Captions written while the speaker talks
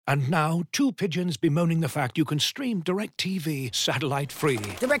And now, two pigeons bemoaning the fact you can stream DirecTV satellite-free.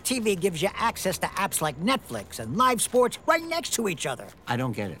 DirecTV gives you access to apps like Netflix and live sports right next to each other. I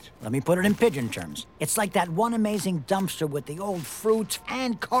don't get it. Let me put it in pigeon terms. It's like that one amazing dumpster with the old fruits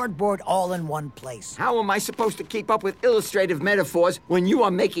and cardboard all in one place. How am I supposed to keep up with illustrative metaphors when you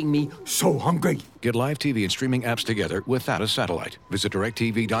are making me so hungry? Get live TV and streaming apps together without a satellite. Visit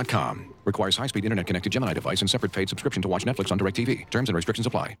DirecTV.com. Requires high-speed internet-connected Gemini device and separate paid subscription to watch Netflix on DirecTV. Terms and restrictions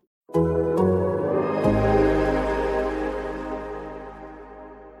apply.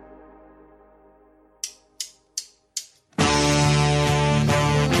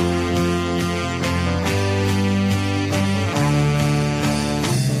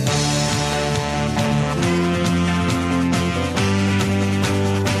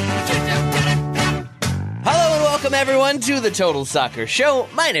 Everyone to the Total Soccer Show.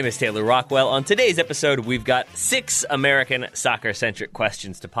 My name is Taylor Rockwell. On today's episode, we've got 6 American soccer-centric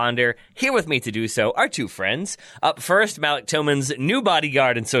questions to ponder. Here with me to do so are 2 friends. Up first, Malik Tillman's new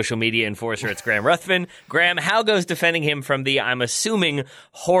bodyguard and social media enforcer, it's Graham Ruthven. Graham, how goes defending him from the, I'm assuming,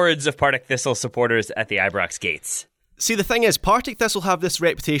 hordes of Partick Thistle supporters at the Ibrox gates? See, the thing is, Partick Thistle have this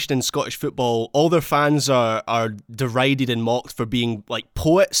reputation in Scottish football. All their fans are derided and mocked for being like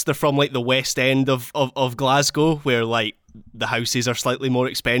poets. They're from like the West End of Glasgow, where like the houses are slightly more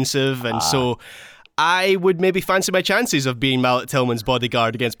expensive, and so I would maybe fancy my chances of being Malik Tillman's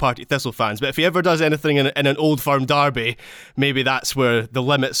bodyguard against Partick Thistle fans. But if he ever does anything in an Old Firm derby, maybe that's where the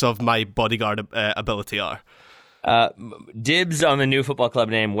limits of my bodyguard ability are. Dibs on the new football club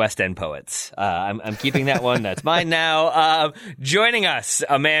name, West End Poets. I'm keeping that one. That's mine now. Joining us,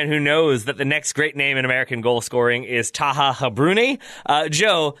 a man who knows that the next great name in American goal scoring is Taha Habruni.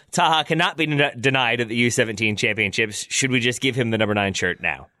 Joe, Taha cannot be denied at the U17 championships. Should we just give him the number 9 shirt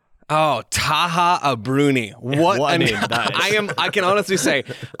now? Oh, Taha Habruni. What a name that is. I can honestly say,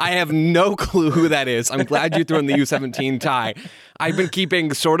 I have no clue who that is. I'm glad you threw in the U17 tie. I've been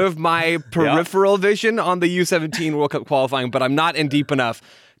keeping sort of my peripheral vision on the U17 World Cup qualifying, but I'm not in deep enough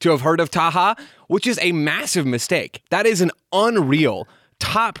to have heard of Taha, which is a massive mistake. That is an unreal,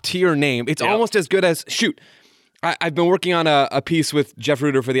 top-tier name. It's almost as good as, I've been working on a piece with Jeff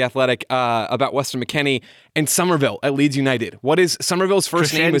Ruder for The Athletic about Weston McKennie and Somerville at Leeds United. What is Somerville's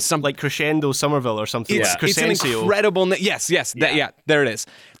first name? Is like Crescendo Somerville or something. It's an incredible name. Yes, there it is.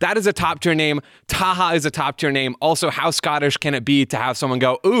 That is a top-tier name. Taha is a top-tier name. Also, how Scottish can it be to have someone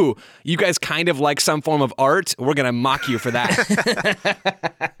go, ooh, you guys kind of like some form of art? We're going to mock you for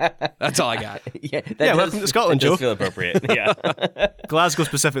that. That's all I got. Welcome to Scotland, Joe. Does feel appropriate. Yeah. Glasgow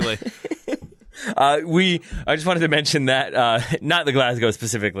specifically. I just wanted to mention that, not the Glasgow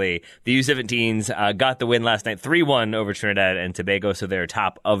specifically, the U17s got the win last night, 3-1 over Trinidad and Tobago, so they're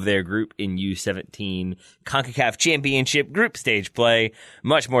top of their group in U17 CONCACAF Championship group stage play.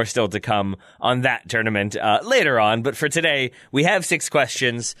 Much more still to come on that tournament later on, but for today, we have 6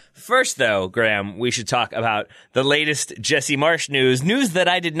 questions. First, though, Graham, we should talk about the latest Jesse Marsch news that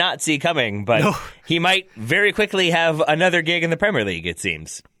I did not see coming, but he might very quickly have another gig in the Premier League, it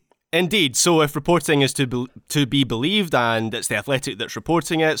seems. Indeed. So if reporting is to be believed, and it's The Athletic that's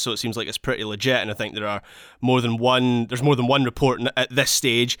reporting it, so it seems like it's pretty legit, and I think there's more than one report at this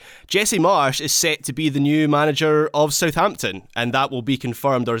stage, Jesse Marsch is set to be the new manager of Southampton, and that will be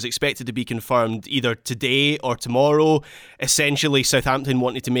confirmed, or is expected to be confirmed, either today or tomorrow. Essentially, Southampton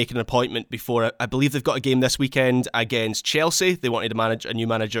wanted to make an appointment before, I believe they've got a game this weekend against Chelsea. They wanted a new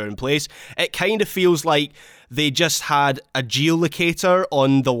manager in place. It kind of feels like they just had a geolocator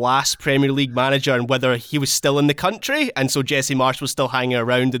on the last Premier League manager and whether he was still in the country. And so Jesse Marsch was still hanging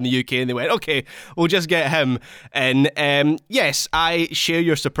around in the UK, and they went, okay, we'll just get him. And yes, I share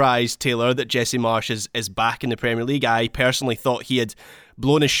your surprise, Taylor, that Jesse Marsch is back in the Premier League. I personally thought he had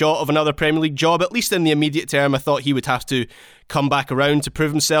blown his shot of another Premier League job, at least in the immediate term. I thought he would have to come back around to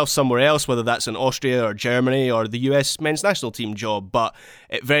prove himself somewhere else, whether that's in Austria or Germany or the US men's national team job. But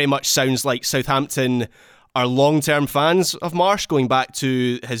it very much sounds like Southampton are long-term fans of Marsch, going back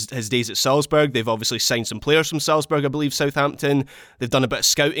to his days at Salzburg. They've obviously signed some players from Salzburg, I believe, Southampton. They've done a bit of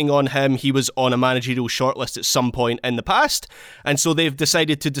scouting on him. He was on a managerial shortlist at some point in the past, and so they've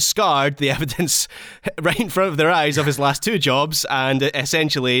decided to discard the evidence right in front of their eyes of his last 2 jobs and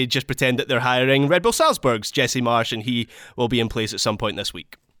essentially just pretend that they're hiring Red Bull Salzburg's Jesse Marsch, and he will be in place at some point this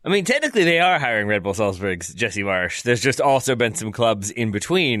week. I mean, technically they are hiring Red Bull Salzburg's Jesse Marsch. There's just also been some clubs in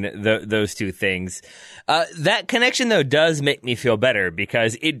between those two things. That connection, though, does make me feel better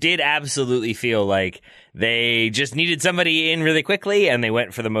because it did absolutely feel like they just needed somebody in really quickly and they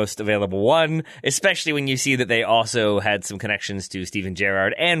went for the most available one, especially when you see that they also had some connections to Steven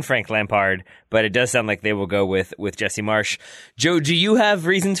Gerrard and Frank Lampard. But it does sound like they will go with Jesse Marsch. Joe, do you have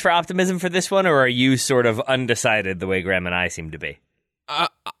reasons for optimism for this one, or are you sort of undecided the way Graham and I seem to be?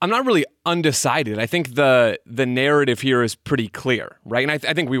 I'm not really undecided. I think the narrative here is pretty clear, right? And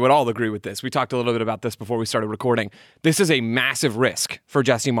I think we would all agree with this. We talked a little bit about this before we started recording. This is a massive risk for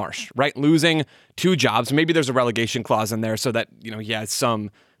Jesse Marsch, right? Losing 2 jobs. Maybe there's a relegation clause in there so that, he has some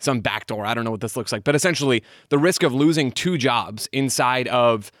backdoor. I don't know what this looks like. But essentially, the risk of losing 2 jobs inside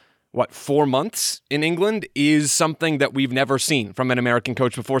of 4 months in England is something that we've never seen from an American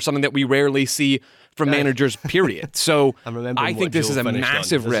coach before, something that we rarely see from managers, period. So I think this is a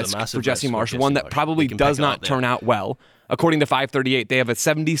massive risk for Jesse Marsch, one that probably does not turn out well. According to 538, they have a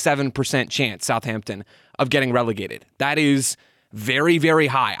 77% chance, Southampton, of getting relegated. That is very, very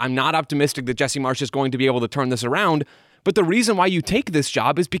high. I'm not optimistic that Jesse Marsch is going to be able to turn this around, but the reason why you take this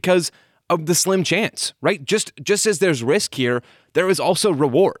job is because of the slim chance, right? Just as there's risk here, there is also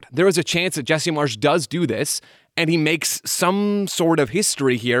reward. There is a chance that Jesse Marsch does do this and he makes some sort of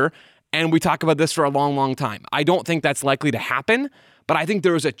history here. And we talk about this for a long, long time. I don't think that's likely to happen, but I think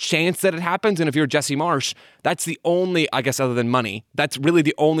there is a chance that it happens. And if you're Jesse Marsch, that's the only, I guess, other than money, that's really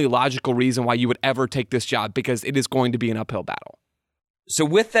the only logical reason why you would ever take this job, because it is going to be an uphill battle. So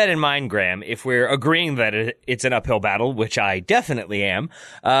with that in mind, Graham, if we're agreeing that it's an uphill battle, which I definitely am,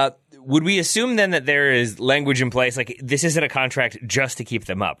 would we assume then that there is language in place? Like, this isn't a contract just to keep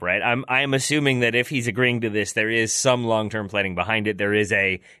them up, right? I'm assuming that if he's agreeing to this, there is some long-term planning behind it. There is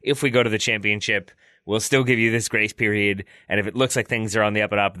if we go to the championship, we'll still give you this grace period. And if it looks like things are on the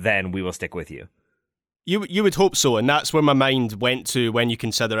up and up, then we will stick with you. You would hope so, and that's where my mind went to when you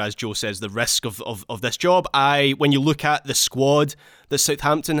consider, as Joe says, the risk of this job. When you look at the squad that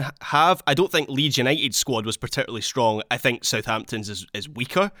Southampton have, I don't think Leeds United's squad was particularly strong. I think Southampton's is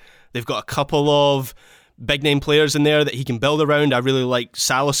weaker. They've got a couple of big name players in there that he can build around. I really like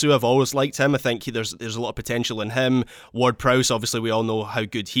Salisu. I've always liked him. I think there's a lot of potential in him. Ward-Prowse, obviously, we all know how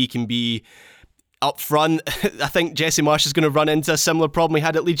good he can be. Up front, I think Jesse Marsch is going to run into a similar problem he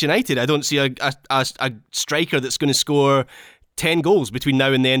had at Leeds United. I don't see a striker that's going to score 10 goals between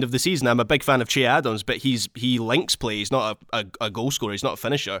now and the end of the season. I'm a big fan of Che Adams, but he links play. He's not a goal scorer. He's not a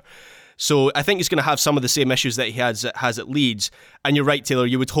finisher. So I think he's going to have some of the same issues that he has at Leeds. And you're right, Taylor,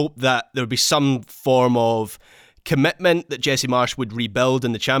 you would hope that there would be some form of commitment that Jesse Marsch would rebuild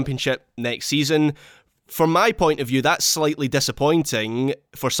in the Championship next season. From my point of view, that's slightly disappointing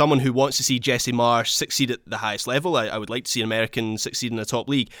for someone who wants to see Jesse Marsch succeed at the highest level. I would like to see an American succeed in the top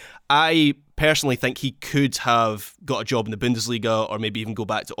league. I personally think he could have got a job in the Bundesliga, or maybe even go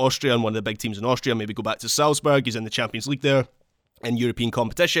back to Austria and one of the big teams in Austria, maybe go back to Salzburg. He's in the Champions League there in European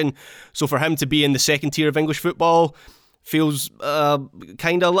competition. So for him to be in the second tier of English football feels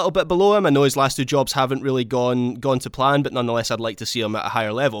kind of a little bit below him. I know his last 2 jobs haven't really gone to plan, but nonetheless, I'd like to see him at a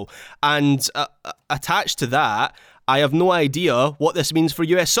higher level. And attached to that, I have no idea what this means for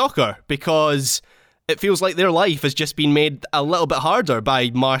US soccer, because it feels like their life has just been made a little bit harder by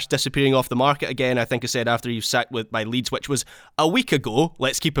Marsch disappearing off the market again. I think I said after he was sacked by Leeds, which was a week ago.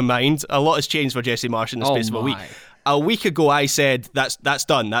 Let's keep in mind, a lot has changed for Jesse Marsch in the space of a week. A week ago, I said that's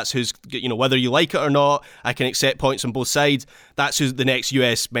done. That's who's, whether you like it or not, I can accept points on both sides. That's who the next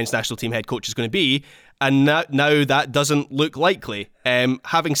US men's national team head coach is going to be. And now that doesn't look likely.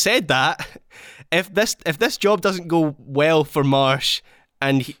 Having said that, if this job doesn't go well for Marsch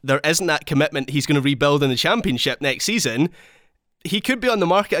and there isn't that commitment he's going to rebuild in the Championship next season, he could be on the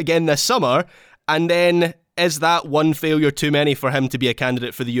market again this summer. And then, is that one failure too many for him to be a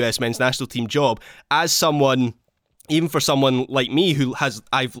candidate for the US men's national team job? As someone, even for someone like me who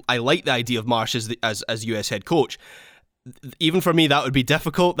I like the idea of Marsch as US head coach, even for me that would be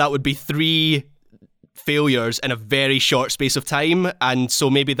difficult. That would be 3 failures in a very short space of time, and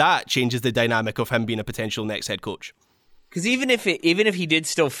so maybe that changes the dynamic of him being a potential next head coach. Because even if he did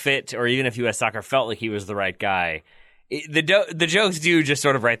still fit, or even if US Soccer felt like he was the right guy, the jokes do just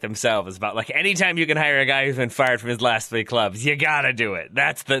sort of write themselves about, like, anytime you can hire a guy who's been fired from his last 3 clubs, you gotta do it.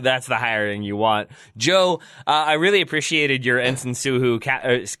 That's the hiring you want. Joe, I really appreciated your Ensign Sulu,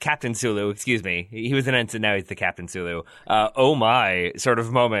 Captain Sulu, excuse me. He was an ensign, now he's the Captain Sulu. Oh my sort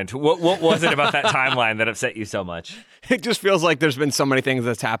of moment. What was it about that timeline that upset you so much? It just feels like there's been so many things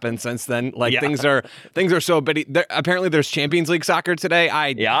that's happened since then. Like, things are so bitty. Apparently there's Champions League soccer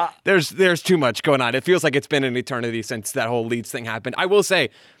today. There's too much going on. It feels like it's been an eternity since since that whole Leeds thing happened. I will say,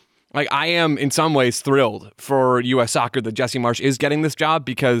 like, I am in some ways thrilled for U.S. Soccer that Jesse Marsch is getting this job,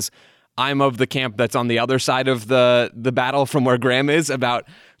 because I'm of the camp that's on the other side of the battle from where Graham is about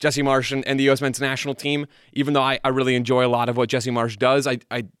Jesse Marsch and the U.S. men's national team. Even though I really enjoy a lot of what Jesse Marsch does,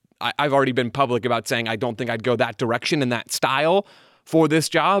 I've already been public about saying I don't think I'd go that direction and that style for this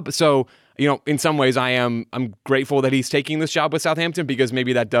job. So, in some ways I'm grateful that he's taking this job with Southampton, because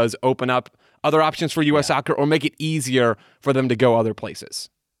maybe that does open up other options for U.S. Soccer or make it easier for them to go other places.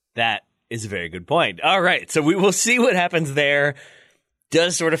 That is a very good point. All right, so we will see what happens there.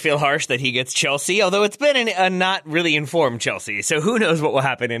 Does sort of feel harsh that he gets Chelsea, although it's been a not really informed Chelsea. So who knows what will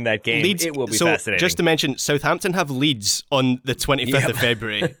happen in that game. Leeds, it will be fascinating. Just to mention, Southampton have Leeds on the 25th of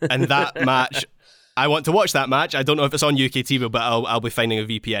February, and that match, I want to watch that match. I don't know if it's on UK TV, but I'll be finding a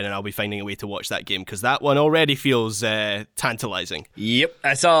VPN and I'll be finding a way to watch that game, because that one already feels tantalizing. Yep.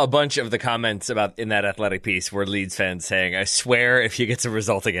 I saw a bunch of the comments in that Athletic piece were Leeds fans saying, I swear if he gets a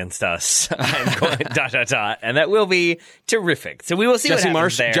result against us, I'm going ... And that will be terrific. So we will see what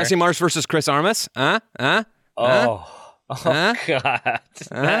happens there. Jesse Marsch versus Chris Armas. God.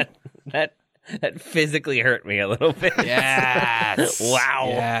 That physically hurt me a little bit. Yes. Wow.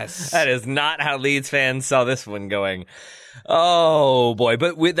 Yes. That is not how Leeds fans saw this one going. Oh, boy.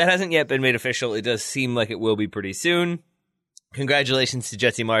 But that hasn't yet been made official. It does seem like it will be pretty soon. Congratulations to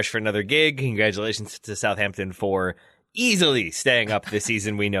Jesse Marsch for another gig. Congratulations to Southampton for easily staying up this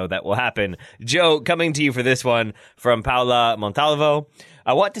season. We know that will happen. Joe, coming to you for this one from Paula Montalvo.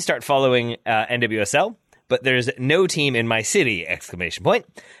 I want to start following NWSL. But there's no team in my city, !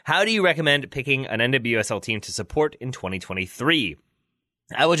 How do you recommend picking an NWSL team to support in 2023?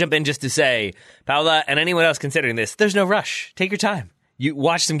 I will jump in just to say, Paula, and anyone else considering this, there's no rush. Take your time. You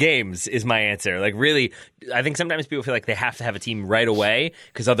watch some games is my answer. Like, really, I think sometimes people feel like they have to have a team right away,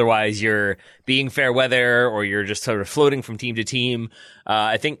 because otherwise you're being fair weather or you're just sort of floating from team to team.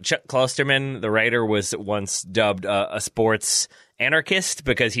 I think Chuck Klosterman, the writer, was once dubbed a sports anarchist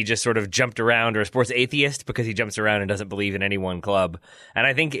because he just sort of jumped around, or a sports atheist because he jumps around and doesn't believe in any one club. And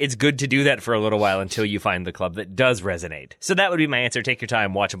I think it's good to do that for a little while until you find the club that does resonate. So that would be my answer. Take your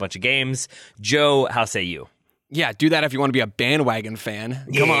time, watch a bunch of games. Joe, how say you? Yeah, do that if you want to be a bandwagon fan.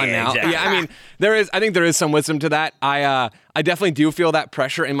 Come on now. Exactly. Yeah, I mean, I think there is some wisdom to that. I definitely do feel that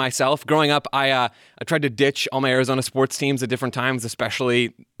pressure in myself. Growing up, I tried to ditch all my Arizona sports teams at different times,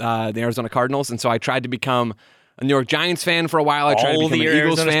 especially the Arizona Cardinals. And so I tried to become a New York Giants fan for a while. I tried to become an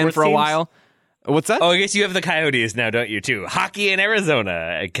Eagles fan for a while. What's that? Oh, I guess you have the Coyotes now, don't you, too? Hockey in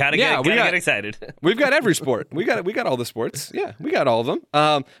Arizona. Gotta get excited. We've got every sport. We got all the sports. Yeah, we got all of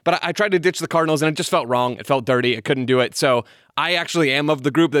them. But I tried to ditch the Cardinals, and it just felt wrong. It felt dirty. I couldn't do it. So I actually am of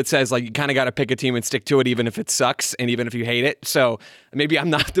the group that says, like, you kind of got to pick a team and stick to it, even if it sucks and even if you hate it. So maybe I'm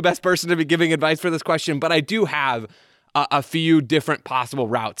not the best person to be giving advice for this question, but I do have a few different possible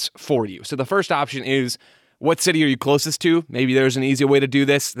routes for you. So the first option is, what city are you closest to? Maybe there's an easier way to do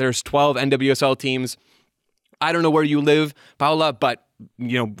this. There's 12 NWSL teams. I don't know where you live, Paula, but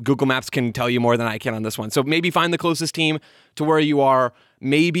Google Maps can tell you more than I can on this one. So maybe find the closest team to where you are.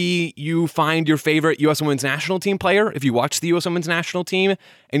 Maybe you find your favorite U.S. Women's National Team player if you watch the U.S. Women's National Team,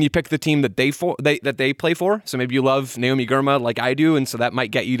 and you pick the team that they play for. So maybe you love Naomi Girma like I do, and so that might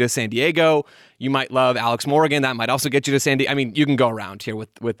get you to San Diego. You might love Alex Morgan. That might also get you to San Diego. I mean, you can go around here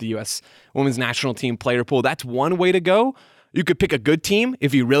with the U.S. Women's National Team player pool. That's one way to go. You could pick a good team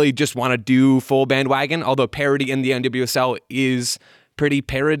if you really just want to do full bandwagon, although parity in the NWSL is pretty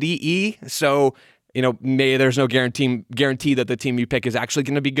parody-y. So, maybe there's no guarantee that the team you pick is actually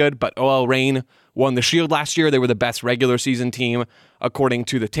going to be good, but OL Reign won the Shield last year. They were the best regular season team according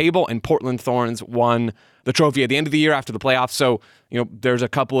to the table, and Portland Thorns won the trophy at the end of the year after the playoffs. So, there's a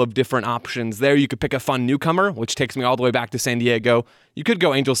couple of different options there. You could pick a fun newcomer, which takes me all the way back to San Diego. You could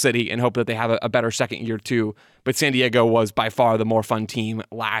go Angel City and hope that they have a better second year too, but San Diego was by far the more fun team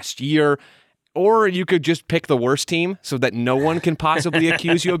last year. Or you could just pick the worst team so that no one can possibly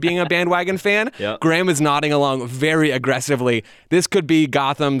accuse you of being a bandwagon fan. Yep. Graham is nodding along very aggressively. This could be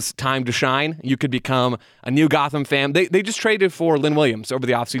Gotham's time to shine. You could become a new Gotham fan. They just traded for Lynn Williams over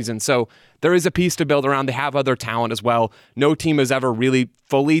the offseason, so there is a piece to build around. They have other talent as well. No team is ever really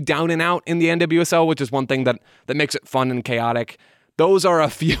fully down and out in the NWSL, which is one thing that makes it fun and chaotic. Those are a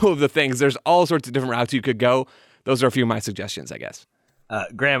few of the things. There's all sorts of different routes you could go. Those are a few of my suggestions, I guess.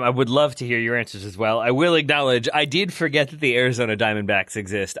 Graham, I would love to hear your answers as well. I will acknowledge I did forget that the Arizona Diamondbacks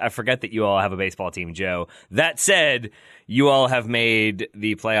exist. I forget that you all have a baseball team, Joe. That said, you all have made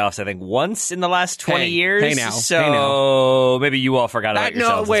the playoffs, I think, once in the last 20 years. Hey now. So maybe you all forgot about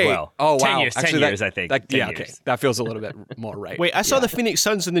yourselves as well. Oh, 10 wow. years, Actually, 10 years, I think. 10 years. Okay. That feels a little bit more right. Wait, I saw the Phoenix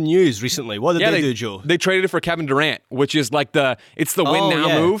Suns in the news recently. What did they do, Joe? They traded for Kevin Durant, which is like the win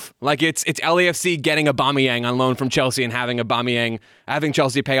now move. Like it's LAFC getting Aubameyang on loan from Chelsea and having having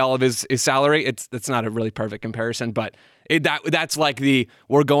Chelsea pay all of his salary. It's not a really perfect comparison, but that's like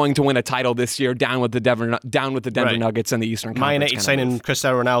we're going to win a title this year down with the Denver Nuggets and the Eastern Conference. My United signing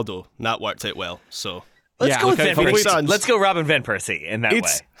Cristiano Ronaldo, and that worked out well. So let's go with Van Persie. Suns. Let's go Robin Van Persie in that way.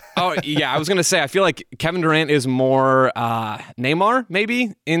 Oh yeah, I was gonna say I feel like Kevin Durant is more Neymar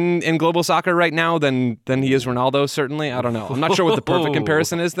maybe in global soccer right now than he is Ronaldo. Certainly, I don't know. I'm not sure what the perfect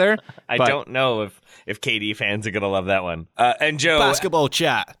comparison is there. I don't know if KD fans are gonna love that one. And Joe, basketball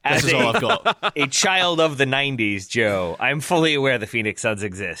chat. This is all I've got. A child of the '90s, Joe. I'm fully aware the Phoenix Suns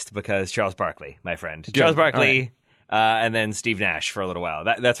exist because Charles Barkley, my friend, Charles Barkley. And then Steve Nash for a little while.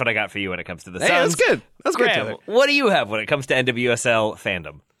 That's what I got for you when it comes to the Suns. Hey, that's good. That's Graham, good. What do you have when it comes to NWSL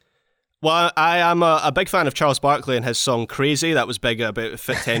fandom? Well, I am a big fan of Charles Barkley and his song Crazy. That was big about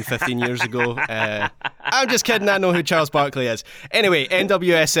 10, 15 years ago. I'm just kidding. I know who Charles Barkley is. Anyway,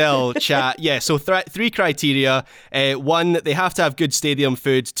 NWSL chat. Yeah, so 3 criteria. 1, they have to have good stadium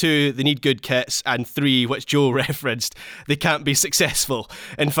food. 2, they need good kits. And 3, which Joe referenced, they can't be successful.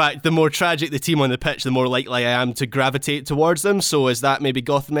 In fact, the more tragic the team on the pitch, the more likely I am to gravitate towards them. So is that maybe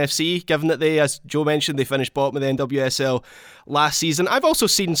Gotham FC, given that they, as Joe mentioned, they finished bottom of the NWSL last season. I've also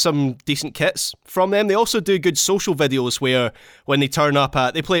seen some decent kits from them. They also do good social videos where when they turn up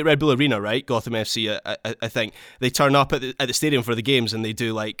they play at Red Bull Arena, right? Gotham FC, I think. They turn up at the stadium for the games and they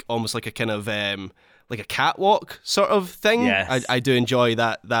do like almost like a kind of like a catwalk sort of thing. Yes. I do enjoy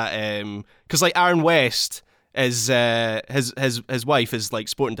that because like Aaron West is his wife is like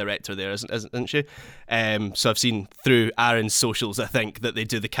sporting director there, isn't she? So I've seen through Aaron's socials, I think, that they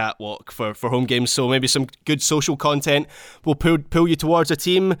do the catwalk for home games. So maybe some good social content will pull you towards a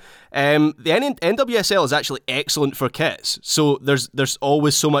team. The NWSL is actually excellent for kits. So there's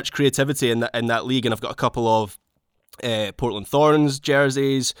always so much creativity in that league, and I've got a couple of Portland Thorns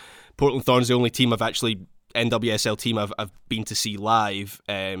jerseys. Portland Thorns the only team NWSL team I've been to see live.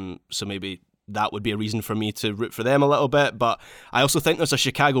 So maybe that would be a reason for me to root for them a little bit. But I also think there's a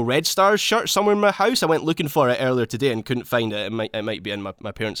Chicago Red Stars shirt somewhere in my house. I went looking for it earlier today and couldn't find it. It might be in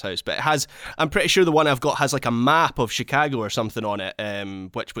my parents' house, but it has. I'm pretty sure the one I've got has like a map of Chicago or something on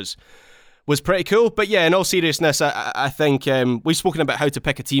it, which was pretty cool. But yeah, in all seriousness, I think we've spoken about how to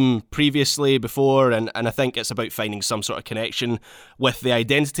pick a team previously before, and I think it's about finding some sort of connection with the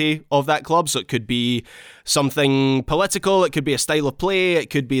identity of that club. So it could be something political, it could be a style of play, it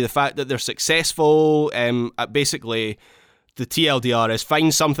could be the fact that they're successful. Basically, the TLDR is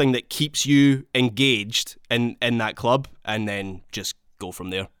find something that keeps you engaged in that club and then just go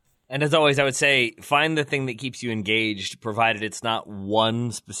from there. And as always, I would say find the thing that keeps you engaged, provided it's not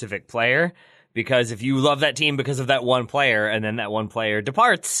one specific player. Because if you love that team because of that one player and then that one player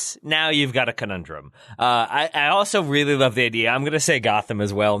departs, now you've got a conundrum. I also really love the idea. I'm going to say Gotham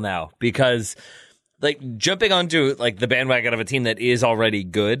as well now, because like jumping onto like the bandwagon of a team that is already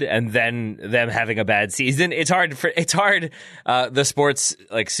good and then them having a bad season, it's hard. The sports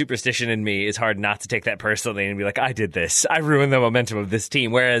like superstition in me is hard not to take that personally and be like, I did this. I ruined the momentum of this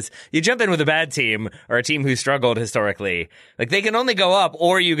team. Whereas you jump in with a bad team or a team who struggled historically, like they can only go up,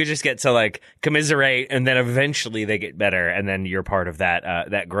 or you could just get to like commiserate and then eventually they get better and then you're part of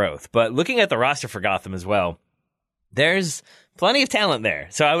that growth. But looking at the roster for Gotham as well, there's plenty of talent there.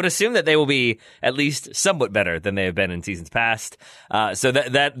 So I would assume that they will be at least somewhat better than they have been in seasons past. So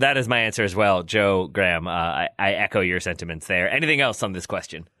that is my answer as well. Joe, Graham, I echo your sentiments there. Anything else on this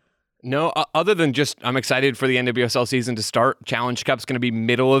question? No, other than just I'm excited for the NWSL season to start. Challenge Cup's going to be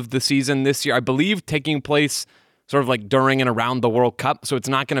middle of the season this year. I believe taking place sort of like during and around the World Cup. So it's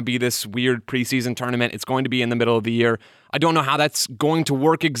not going to be this weird preseason tournament. It's going to be in the middle of the year. I don't know how that's going to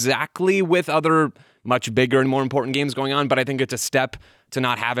work exactly with other much bigger and more important games going on, but I think it's a step to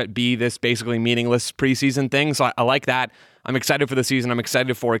not have it be this basically meaningless preseason thing. So I like that. I'm excited for the season. I'm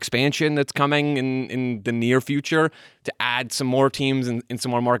excited for expansion that's coming in the near future to add some more teams and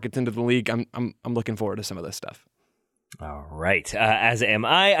some more markets into the league. I'm looking forward to some of this stuff. All right. As am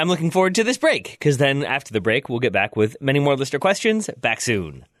I. I'm looking forward to this break, because then after the break, we'll get back with many more listener questions. Back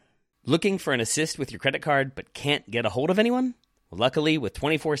soon. Looking for an assist with your credit card but can't get a hold of anyone? Luckily, with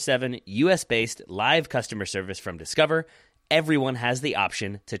 24/7 U.S.-based live customer service from Discover, everyone has the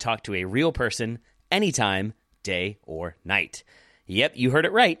option to talk to a real person anytime, day or night. Yep, you heard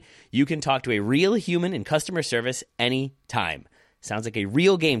it right. You can talk to a real human in customer service anytime. Sounds like a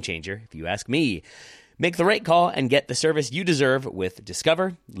real game changer, if you ask me. Make the right call and get the service you deserve with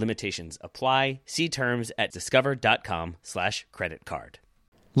Discover. Limitations apply. See terms at discover.com/creditcard.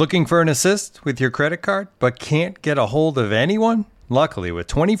 Looking for an assist with your credit card, but can't get a hold of anyone? Luckily, with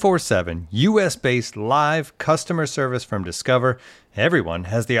 24/7 US-based live customer service from Discover, everyone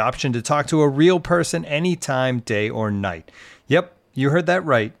has the option to talk to a real person anytime, day or night. Yep, you heard that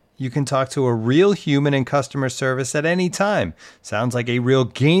right. You can talk to a real human in customer service at any time. Sounds like a real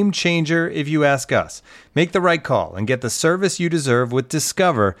game changer if you ask us. Make the right call and get the service you deserve with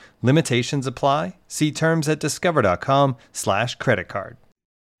Discover. Limitations apply. See terms at discover.com/creditcard.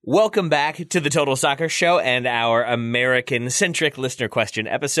 Welcome back to the Total Soccer Show and our American-centric listener question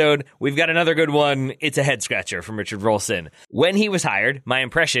episode. We've got another good one. It's a head-scratcher from Richard Rolson. When he was hired, my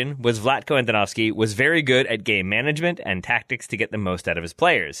impression was Vlatko Andonovski was very good at game management and tactics to get the most out of his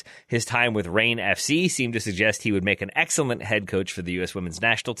players. His time with Reign FC seemed to suggest he would make an excellent head coach for the U.S. women's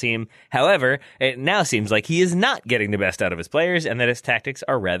national team. However, it now seems like he is not getting the best out of his players and that his tactics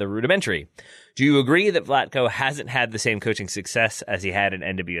are rather rudimentary. Do you agree that Vlatko hasn't had the same coaching success as he had in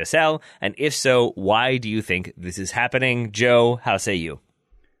NWSL? And if so, why do you think this is happening? Joe, how say you?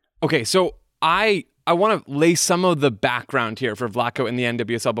 Okay, so I want to lay some of the background here for Vlatko in the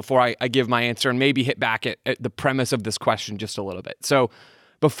NWSL before I give my answer and maybe hit back at the premise of this question just a little bit. So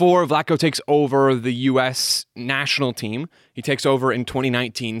before Vlatko takes over the U.S. national team, he takes over in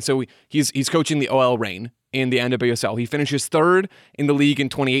 2019. So he's coaching the OL Reign in the NWSL. He finishes third in the league in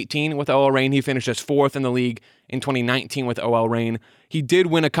 2018 with OL Reign. He finishes fourth in the league in 2019 with OL Reign. He did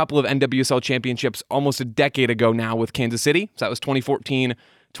win a couple of NWSL championships almost a decade ago now with Kansas City. So that was 2014,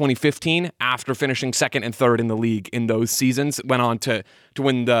 2015. After finishing second and third in the league in those seasons, went on to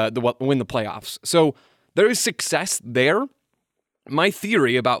win the playoffs. So there is success there. My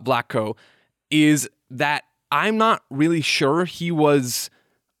theory about Vlatko is that I'm not really sure he was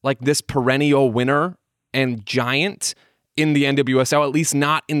like this perennial winner and giant in the NWSL, at least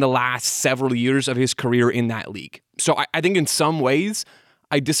not in the last several years of his career in that league. So I think in some ways,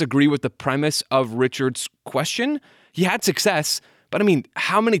 I disagree with the premise of Richard's question. He had success, but I mean,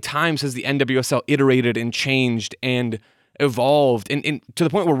 how many times has the NWSL iterated and changed and evolved and to the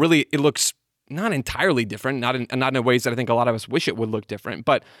point where really it looks not entirely different, not in ways that I think a lot of us wish it would look different,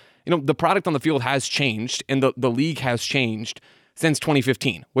 but the product on the field has changed and the league has changed since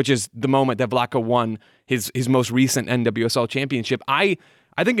 2015, which is the moment that Vlatko won his most recent NWSL championship. I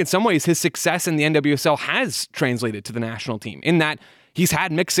think in some ways his success in the NWSL has translated to the national team in that he's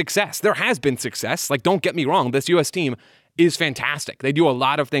had mixed success. There has been success. Like, don't get me wrong, this U.S. team is fantastic. They do a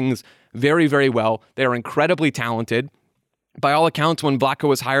lot of things very, very well. They're incredibly talented. By all accounts, when Vlatko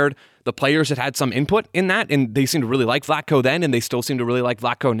was hired, the players had some input in that, and they seemed to really like Vlatko then, and they still seem to really like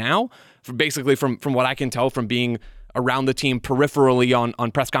Vlatko now. From what I can tell from being around the team peripherally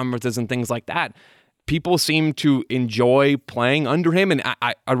on press conferences and things like that, people seem to enjoy playing under him, and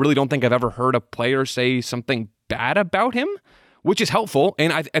I really don't think I've ever heard a player say something bad about him, which is helpful,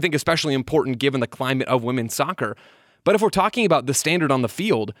 and I think especially important given the climate of women's soccer. But if we're talking about the standard on the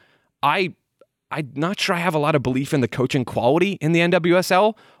field, I'm not sure I have a lot of belief in the coaching quality in the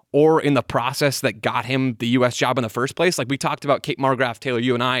NWSL or in the process that got him the U.S. job in the first place. Like we talked about Kate Margraf, Taylor,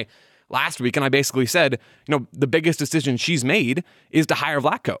 you and I last week, and I basically said, the biggest decision she's made is to hire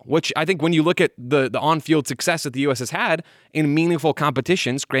Vlatko, which I think when you look at the on-field success that the U.S. has had in meaningful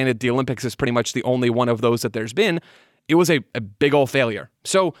competitions, granted the Olympics is pretty much the only one of those that there's been, it was a big old failure.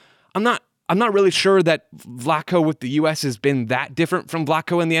 So I'm not really sure that Vlatko with the U.S. has been that different from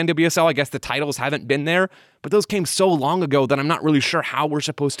Vlatko in the NWSL. I guess the titles haven't been there, but those came so long ago that I'm not really sure how we're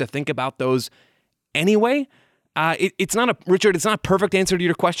supposed to think about those anyway. It's not a perfect answer to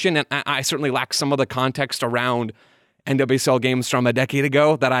your question, and I certainly lack some of the context around NWSL games from a decade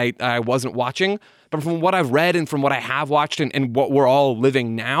ago that I wasn't watching. But from what I've read and from what I have watched and what we're all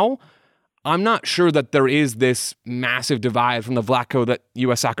living now, I'm not sure that there is this massive divide from the Vlatko that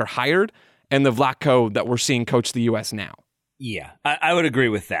U.S. Soccer hired and the Vlatko that we're seeing coach the U.S. now. Yeah, I would agree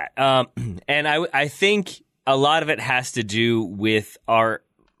with that. And I think a lot of it has to do with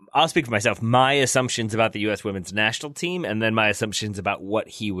I'll speak for myself, my assumptions about the U.S. women's national team and then my assumptions about what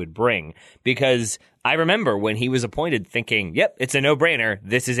he would bring. Because I remember when he was appointed thinking, yep, it's a no-brainer.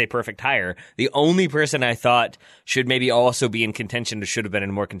 This is a perfect hire. The only person I thought should maybe also be in contention or should have been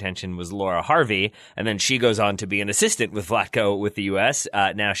in more contention was Laura Harvey. And then she goes on to be an assistant with Vlatko with the U.S.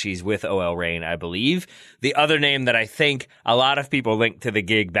 Now she's with OL Reign, I believe. The other name that I think a lot of people linked to the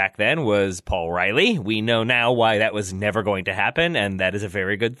gig back then was Paul Riley. We know now why that was never going to happen, and that is a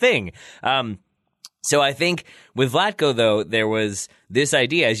very good thing. So I think with Vlatko, though, there was this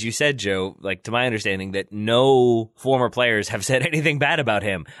idea, as you said, Joe, like to my understanding, that no former players have said anything bad about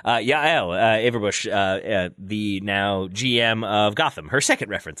him. Yael Averbuch, the now GM of Gotham, her second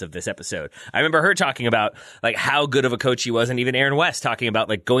reference of this episode. I remember her talking about like how good of a coach he was, and even Aaron West talking about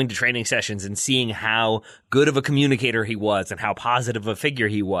like going to training sessions and seeing how good of a communicator he was and how positive a figure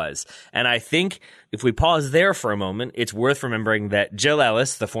he was. And I think if we pause there for a moment, it's worth remembering that Jill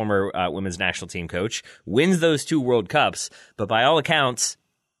Ellis, the former women's national team coach, wins those 2 World Cups, but by all accounts,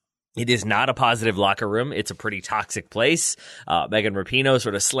 it is not a positive locker room. It's a pretty toxic place. Megan Rapinoe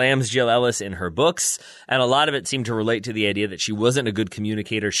sort of slams Jill Ellis in her books, and a lot of it seemed to relate to the idea that she wasn't a good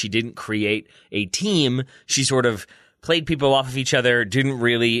communicator. She didn't create a team. She sort of played people off of each other, didn't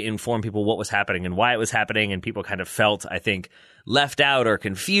really inform people what was happening and why it was happening, and people kind of felt, I think, left out or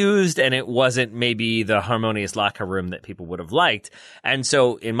confused, and it wasn't maybe the harmonious locker room that people would have liked. And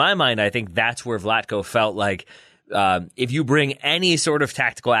so in my mind, I think that's where Vlatko felt like if you bring any sort of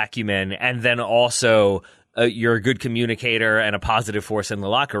tactical acumen and then also you're a good communicator and a positive force in the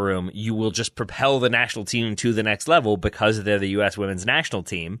locker room, you will just propel the national team to the next level because they're the U.S. women's national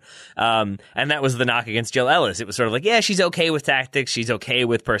team. And that was the knock against Jill Ellis. It was sort of like, yeah, she's okay with tactics. She's okay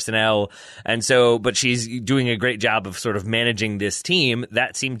with personnel. And so, but she's doing a great job of sort of managing this team.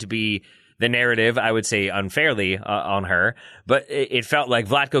 That seemed to be the narrative, I would say unfairly on her, but it felt like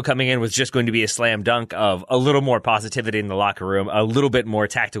Vlatko coming in was just going to be a slam dunk of a little more positivity in the locker room, a little bit more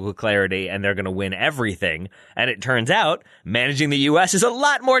tactical clarity, and they're going to win everything. And it turns out managing the U.S. is a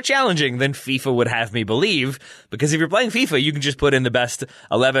lot more challenging than FIFA would have me believe, because if you're playing FIFA, you can just put in the best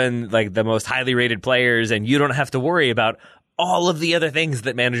 11, like the most highly rated players, and you don't have to worry about all of the other things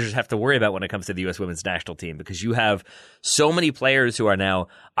that managers have to worry about when it comes to the U.S. women's national team, because you have so many players who are now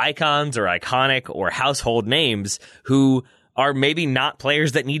icons or iconic or household names who are maybe not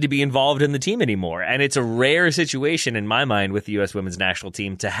players that need to be involved in the team anymore. And it's a rare situation in my mind with the U.S. women's national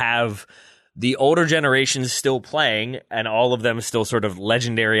team to have the older generations still playing and all of them still sort of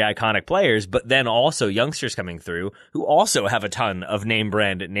legendary, iconic players, but then also youngsters coming through who also have a ton of name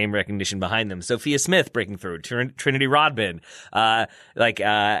brand and name recognition behind them. Sophia Smith breaking through, Trinity Rodman,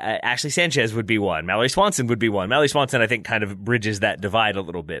 Ashley Sanchez would be one. Mallory Swanson would be one. Mallory Swanson, I think, kind of bridges that divide a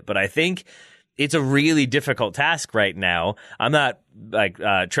little bit, but I think it's a really difficult task right now. I'm not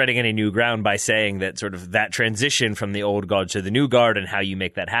treading any new ground by saying that sort of that transition from the old guard to the new guard and how you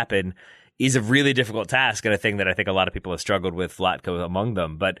make that happen is a really difficult task, and a thing that I think a lot of people have struggled with, Vlatko among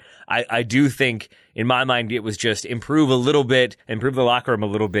them. But I do think, in my mind, it was just improve a little bit, improve the locker room a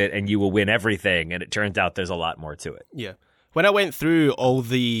little bit, and you will win everything. And it turns out there's a lot more to it. Yeah. When I went through all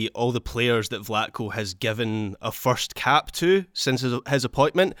the players that Vlatko has given a first cap to since his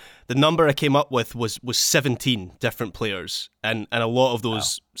appointment, the number I came up with was 17 different players, and a lot of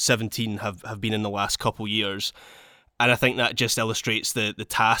those 17 have been in the last couple years. And I think that just illustrates the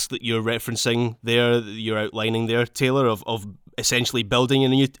task that you're referencing there, that you're outlining there, Taylor, of essentially building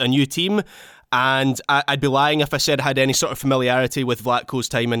a new team. And I'd be lying if I said I had any sort of familiarity with Vlatko's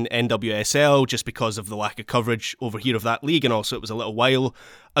time in NWSL, just because of the lack of coverage over here of that league, and also it was a little while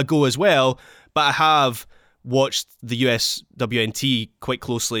ago as well. But I have watched the US WNT quite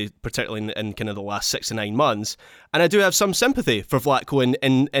closely, particularly in kind of the last 6 to 9 months, and I do have some sympathy for Vlatko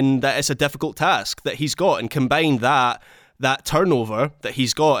in that it's a difficult task that he's got, and combine that turnover that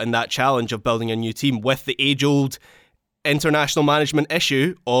he's got and that challenge of building a new team with the age-old international management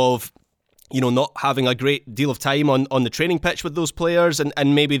issue of, you know, not having a great deal of time on the training pitch with those players,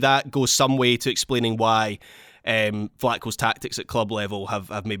 and maybe that goes some way to explaining why Vlatko's tactics at club level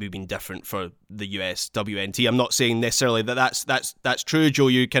have maybe been different for the US WNT. I'm not saying necessarily that's true, Joe.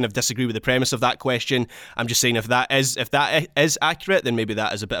 You kind of disagree with the premise of that question. I'm just saying if that is accurate, then maybe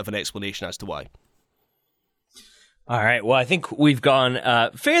that is a bit of an explanation as to why. All right. Well, I think we've gone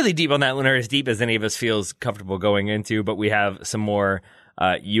fairly deep on that one, or as deep as any of us feels comfortable going into, but we have some more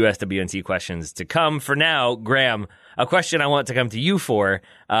USWNT questions to come. For now, Graham, a question I want to come to you for,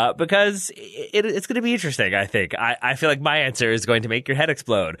 because it's going to be interesting, I think. I feel like my answer is going to make your head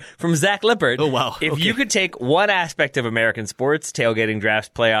explode. From Zach Lippert. Oh, wow. If you could take one aspect of American sports, tailgating,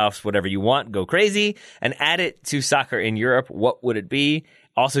 drafts, playoffs, whatever you want, go crazy, and add it to soccer in Europe, what would it be?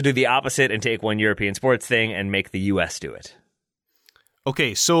 Also do the opposite and take one European sports thing and make the US do it.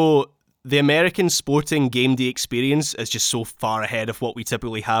 Okay, so the American sporting game day experience is just so far ahead of what we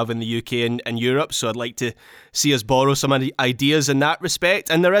typically have in the UK and Europe, so I'd like to see us borrow some ideas in that respect.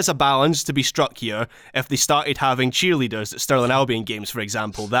 And there is a balance to be struck here. If they started having cheerleaders at Stirling Albion games, for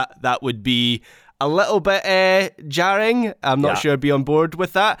example, that would be a little bit jarring. I'm not sure I'd be on board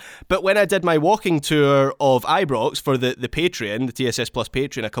with that. But when I did my walking tour of Ibrox for the Patreon, the TSS Plus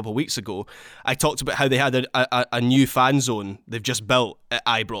Patreon a couple of weeks ago, I talked about how they had a new fan zone they've just built at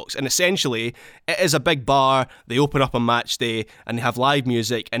Ibrox. And essentially, it is a big bar. They open up on match day and they have live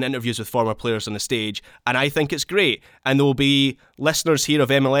music and interviews with former players on the stage. And I think it's great. And there will be listeners here of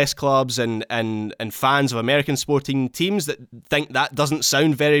MLS clubs and fans of American sporting teams that think that doesn't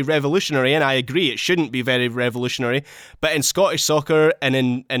sound very revolutionary, and I agree, it shouldn't be very revolutionary, but in Scottish soccer and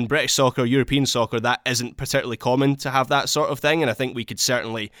in British soccer, European soccer, that isn't particularly common to have that sort of thing, and I think we could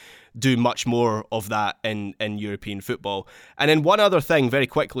certainly do much more of that in European football. And then one other thing, very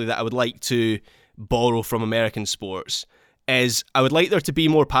quickly, that I would like to borrow from American sports is I would like there to be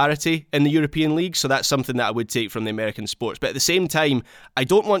more parity in the European League, so that's something that I would take from the American sports. But at the same time, I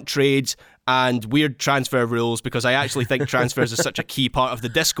don't want trades and weird transfer rules, because I actually think transfers is such a key part of the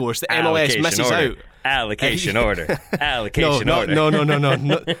discourse that MLS misses out. Allocation order. Allocation order.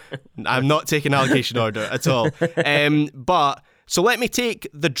 No. I'm not taking allocation order at all. But so let me take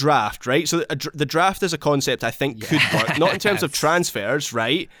the draft, right? So the draft is a concept I think could work, not in terms of transfers,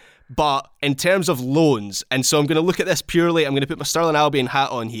 right? But in terms of loans. And so I'm going to look at this purely, I'm going to put my Stirling Albion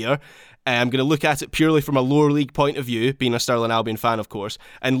hat on here. I'm going to look at it purely from a lower league point of view, being a Stirling Albion fan, of course.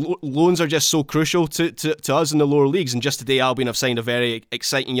 And loans are just so crucial to us in the lower leagues. And just today, Albion have signed a very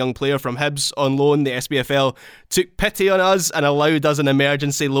exciting young player from Hibs on loan. The SPFL took pity on us and allowed us an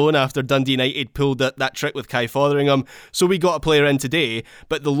emergency loan after Dundee United pulled that trick with Kai Fotheringham. So we got a player in today,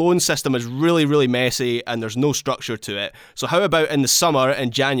 but the loan system is really, really messy and there's no structure to it. So how about in the summer, in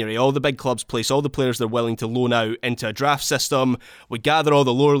January, all the big clubs place all the players they're willing to loan out into a draft system. We gather all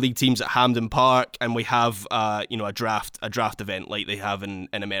the lower league teams at Hampden Park, and we have a draft event like they have in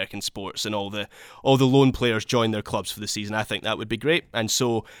American sports, and all the loan players join their clubs for the season. I think that would be great. And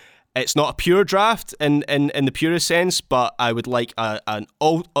so it's not a pure draft in the purest sense, but I would like an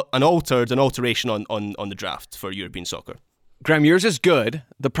alteration on the draft for European soccer. Graham, yours is good.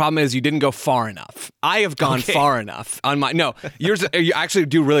 The problem is you didn't go far enough. I have gone far enough on my. No, yours. You actually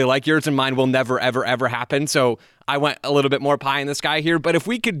do really like yours, and mine will never, ever, ever happen. So I went a little bit more pie in the sky here. But if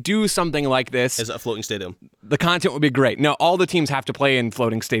we could do something like this, is it a floating stadium? The content would be great. No, all the teams have to play in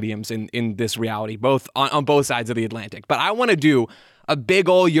floating stadiums in this reality, both on both sides of the Atlantic. But I want to do a big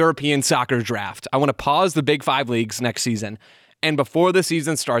old European soccer draft. I want to pause the Big Five leagues next season, and before the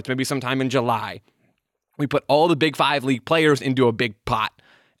season starts, maybe sometime in July, we put all the Big Five league players into a big pot,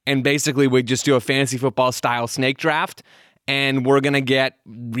 and basically we just do a fantasy football style snake draft, and we're going to get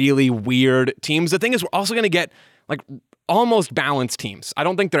really weird teams. The thing is, we're also going to get like almost balanced teams. I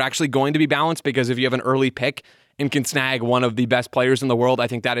don't think they're actually going to be balanced, because if you have an early pick and can snag one of the best players in the world, I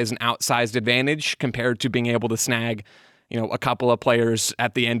think that is an outsized advantage compared to being able to snag, a couple of players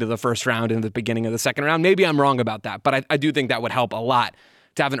at the end of the first round and the beginning of the second round. Maybe I'm wrong about that, but I do think that would help a lot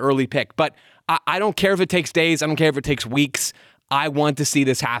to have an early pick. But I don't care if it takes days. I don't care if it takes weeks. I want to see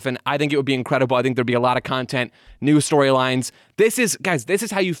this happen. I think it would be incredible. I think there'd be a lot of content, new storylines. This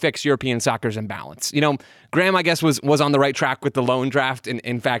is how you fix European soccer's imbalance. Graham, I guess, was on the right track with the loan draft. And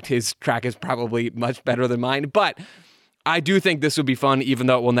in fact, his track is probably much better than mine. But I do think this would be fun, even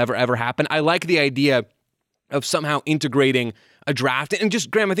though it will never, ever happen. I like the idea of somehow integrating a draft. And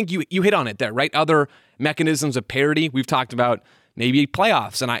just, Graham, I think you hit on it there, right? Other mechanisms of parity. We've talked about maybe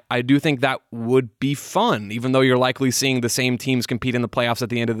playoffs, and I do think that would be fun, even though you're likely seeing the same teams compete in the playoffs at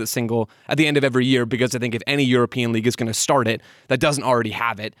the end of every year, because I think if any European league is going to start it that doesn't already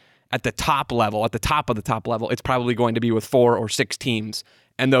have it at the top level, at the top of the top level, it's probably going to be with 4 or 6 teams,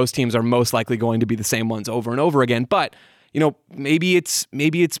 and those teams are most likely going to be the same ones over and over again. But maybe it's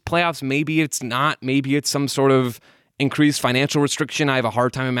playoffs, maybe it's not, maybe it's some sort of increased financial restriction. I have a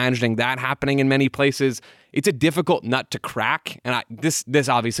hard time imagining that happening in many places. It's a difficult nut to crack, and this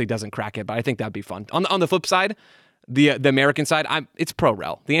obviously doesn't crack it, but I think that'd be fun. On the flip side, the American side, it's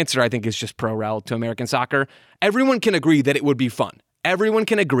pro-rel. The answer, I think, is just pro-rel to American soccer. Everyone can agree that it would be fun. Everyone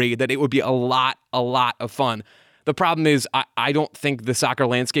can agree that it would be a lot of fun. The problem is, I don't think the soccer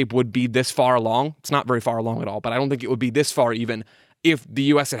landscape would be this far along. It's not very far along at all, but I don't think it would be this far even if the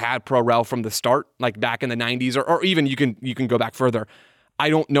U.S. had pro-rel from the start, like back in the 90s, or even you can go back further. I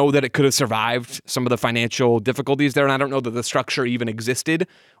don't know that it could have survived some of the financial difficulties there, and I don't know that the structure even existed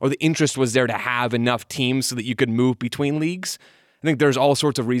or the interest was there to have enough teams so that you could move between leagues. I think there's all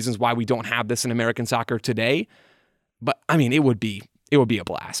sorts of reasons why we don't have this in American soccer today, but I mean, it would be a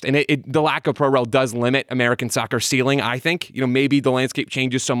blast. And the lack of pro-rel does limit American soccer ceiling, I think. Maybe the landscape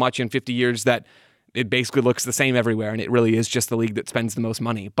changes so much in 50 years that it basically looks the same everywhere, and it really is just the league that spends the most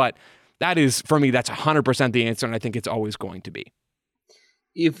money. But that is, for me, that's 100% the answer, and I think it's always going to be.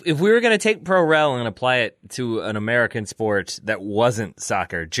 If we were going to take pro rel and apply it to an American sport that wasn't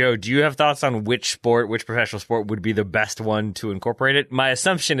soccer, Joe, do you have thoughts on which professional sport would be the best one to incorporate it? My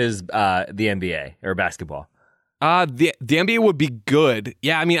assumption is the NBA or basketball. The NBA would be good.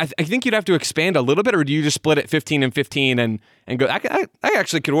 Yeah, I mean, I think you'd have to expand a little bit, or do you just split it 15 and 15 and go? I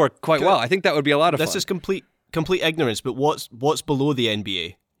actually could work quite well. I think that would be a lot of fun. This is complete ignorance, but what's below the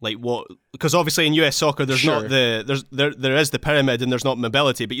NBA? Like what? Because obviously in US soccer, there is the pyramid and there's not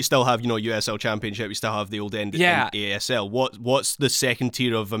mobility, but you still have USL Championship, you still have the old ASL. What's the second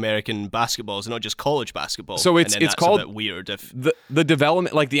tier of American basketball? Is it not just college basketball? So it's called a bit weird. If the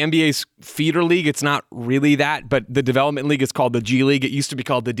development, like the NBA's feeder league, it's not really that, but the development league is called the G League. It used to be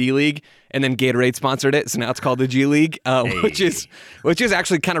called the D League, and then Gatorade sponsored it, so now it's called the G League, which is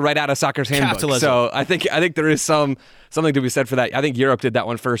actually kind of right out of soccer's handbook. Capitalism. So I think there is something to be said for that. I think Europe did that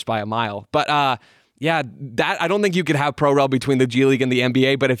one first by a mile. But that I don't think you could have pro rel between the G League and the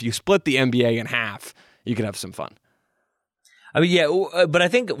NBA, but if you split the NBA in half, you could have some fun. I mean, yeah, but I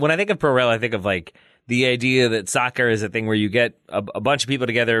think when I think of pro rel, I think of like the idea that soccer is a thing where you get a bunch of people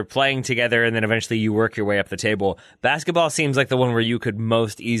together playing together and then eventually you work your way up the table. Basketball seems like the one where you could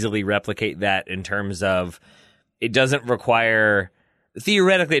most easily replicate that in terms of it doesn't require...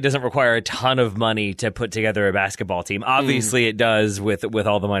 Theoretically, it doesn't require a ton of money to put together a basketball team. Obviously, it does with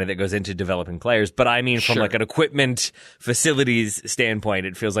all the money that goes into developing players. But I mean, from like an equipment facilities standpoint,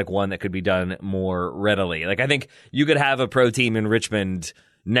 it feels like one that could be done more readily. Like I think you could have a pro team in Richmond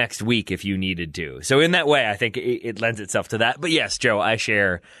next week if you needed to. So in that way, I think it lends itself to that. But yes, Joe, I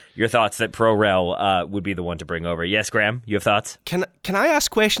share your thoughts that pro rel would be the one to bring over. Yes, Graham, you have thoughts? Can I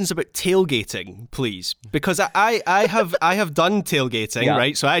ask questions about tailgating, please? Because I have done tailgating,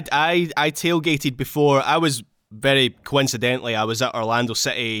 right? So I tailgated before. I was very coincidentally, I was at Orlando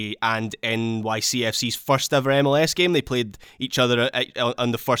City and NYCFC's first ever MLS game. They played each other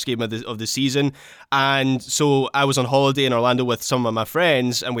on the first game of the season, and so I was on holiday in Orlando with some of my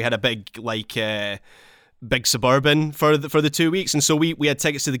friends, and we had a big Suburban for the 2 weeks, and so we had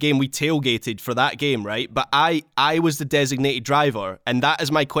tickets to the game. We tailgated for that game, right? But I was the designated driver, and that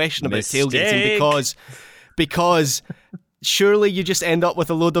is my question about tailgating because surely you just end up with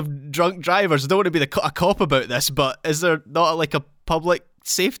a load of drunk drivers. I don't want to be a cop about this, but is there not like a public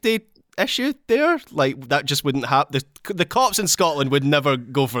safety issue there? Like that just wouldn't happen. The cops in Scotland would never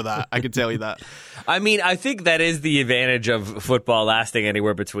go for that. I can tell you that. I mean, I think that is the advantage of football lasting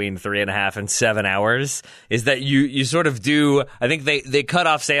anywhere between 3.5 and 7 hours, is that you sort of do. I think they cut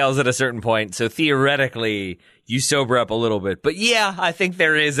off sales at a certain point, so theoretically you sober up a little bit. But yeah, I think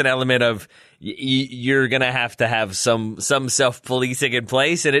there is an element of you're going to have some self-policing in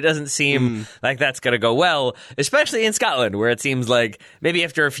place, and it doesn't seem like that's going to go well, especially in Scotland, where it seems like maybe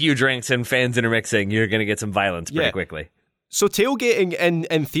after a few drinks and fans intermixing, you're going to get some violence pretty quickly. So tailgating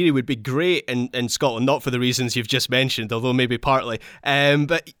in theory would be great in Scotland, not for the reasons you've just mentioned, although maybe partly,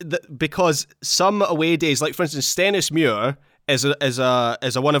 but because some away days, like for instance Stennismuir, is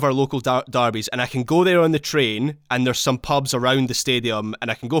a one of our local derbies, and I can go there on the train, and there's some pubs around the stadium,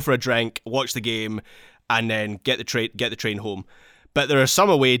 and I can go for a drink, watch the game, and then get the train home. But there are some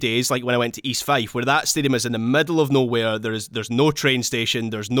away days, like when I went to East Fife, where that stadium is in the middle of nowhere. There's no train station,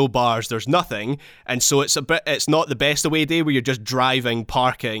 there's no bars, there's nothing, and so it's not the best away day where you're just driving,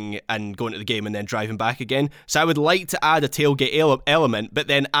 parking, and going to the game and then driving back again. So I would like to add a tailgate element, but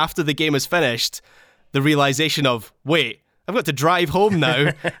then after the game is finished, the realization of wait, I've got to drive home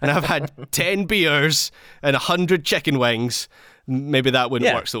now, and I've had 10 beers and 100 chicken wings. Maybe that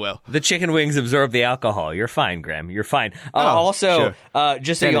wouldn't work so well. The chicken wings absorb the alcohol. You're fine, Graham. You're fine. Just so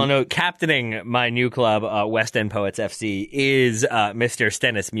you all know, captaining my new club, West End Poets FC, is Mr.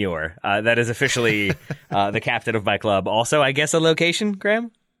 Stennismuir. That is officially the captain of my club. Also, I guess a location,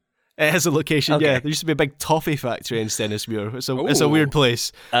 Graham? It has a location, okay. Yeah. There used to be a big toffee factory in Stennismuir. It's a weird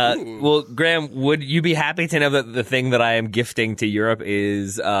place. Well, Graham, would you be happy to know that the thing that I am gifting to Europe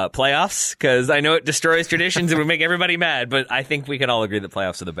is playoffs? Because I know it destroys traditions and would make everybody mad, but I think we can all agree that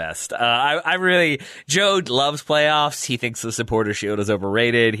playoffs are the best. Joe loves playoffs. He thinks the Supporter Shield is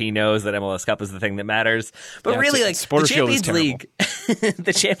overrated. He knows that MLS Cup is the thing that matters. But really, like, the Champions League,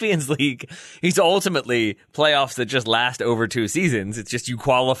 the Champions League, it's ultimately playoffs that just last over 2 seasons. It's just you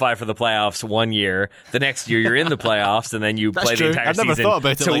qualify for the playoffs 1 year, the next year you're in the playoffs, and then you play the entire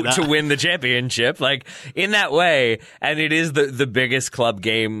season to win the championship. Like, in that way, and it is the biggest club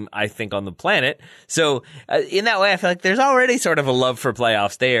game, I think, on the planet. So in that way, I feel like there's already sort of a love for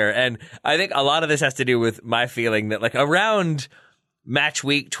playoffs there. And I think a lot of this has to do with my feeling that, like, around match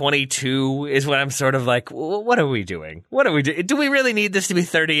week 22 is when I'm sort of like, what are we doing? What are we doing? Do we really need this to be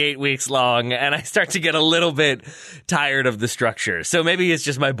 38 weeks long? And I start to get a little bit tired of the structure. So maybe it's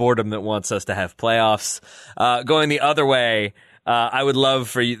just my boredom that wants us to have playoffs. Going the other way, I would love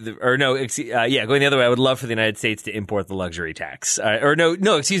for you, going the other way, I would love for the United States to import the luxury tax. I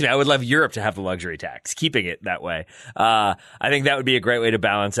would love Europe to have the luxury tax, keeping it that way. I think that would be a great way to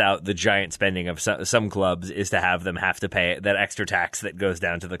balance out the giant spending of some clubs, is to have them have to pay that extra tax that goes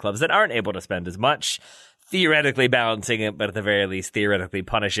down to the clubs that aren't able to spend as much. Theoretically balancing it, but at the very least, theoretically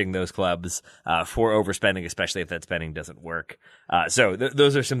punishing those clubs for overspending, especially if that spending doesn't work. So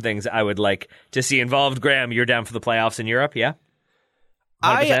those are some things I would like to see involved. Graham, you're down for the playoffs in Europe, yeah?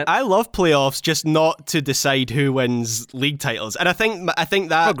 100%? I love playoffs, just not to decide who wins league titles. And I think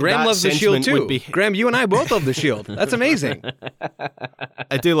that Graham that loves the Shield too. Be... Graham, you and I both love the Shield. That's amazing.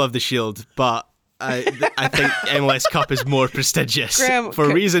 I do love the Shield, but I think MLS Cup is more prestigious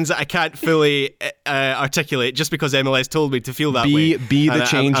for reasons that I can't fully articulate, just because MLS told me to feel that way. Be the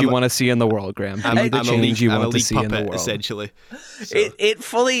change you want to see in the world, Graham. Be the change you want to see in the world. Essentially. So. It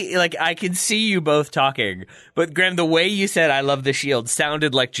fully, like, I can see you both talking, but Graham, the way you said "I love the Shield"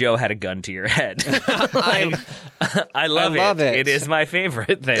 sounded like Joe had a gun to your head. I love it. It is my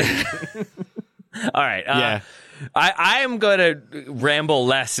favorite thing. All right. Yeah. I am going to ramble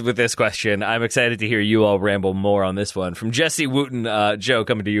less with this question. I'm excited to hear you all ramble more on this one. From Jesse Wooten, Joe,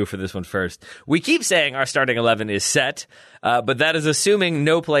 coming to you for this one first. We keep saying our starting 11 is set, but that is assuming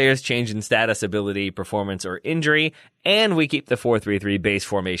no players change in status, ability, performance, or injury, and we keep the 4-3-3 base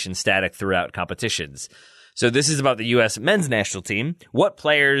formation static throughout competitions. So this is about the U.S. men's national team. What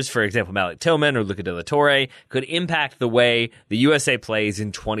players, for example, Malik Tillman or Luca De La Torre, could impact the way the USA plays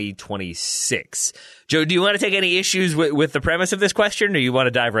in 2026? Joe, do you want to take any issues with the premise of this question, or you want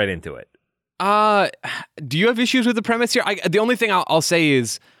to dive right into it? Do you have issues with the premise here? The only thing I'll say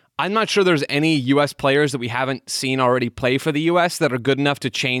is I'm not sure there's any U.S. players that we haven't seen already play for the U.S. that are good enough to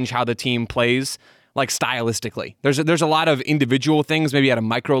change how the team plays, like stylistically. There's a lot of individual things, maybe at a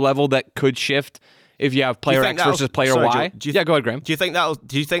micro level, that could shift. If you have player X versus player Y. Joe, go ahead, Graham. Do you think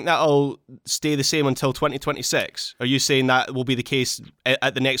that'll stay the same until 2026? Are you saying that will be the case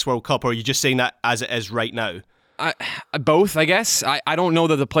at the next World Cup, or are you just saying that as it is right now? Both, I guess. I don't know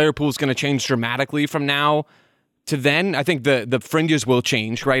that the player pool is going to change dramatically from now to then. I think the fringes will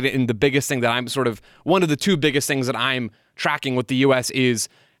change, right? And the biggest thing that I'm one of the two biggest things that I'm tracking with the U.S. is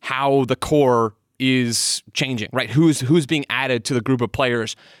how the core is changing, right? Who's being added to the group of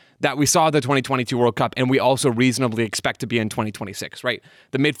players that we saw at the 2022 World Cup, and we also reasonably expect to be in 2026, right?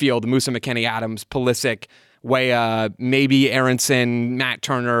 The midfield, Musa McKennie, Adams, Pulisic, Weah, maybe Aronson, Matt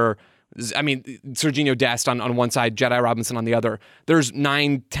Turner, Serginho Dest on one side, Jedi Robinson on the other. There's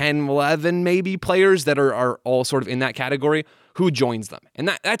 9, 10, 11 maybe players that are all sort of in that category. Who joins them?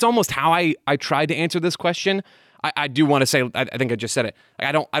 And that's almost how I tried to answer this question. I do want to say, I think I just said it.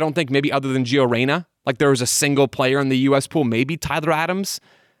 I don't think maybe other than Gio Reyna, like there was a single player in the U.S. pool, maybe Tyler Adams,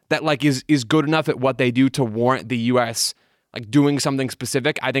 that like is good enough at what they do to warrant the U.S. like doing something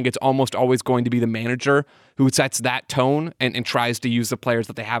specific. I think it's almost always going to be the manager who sets that tone and tries to use the players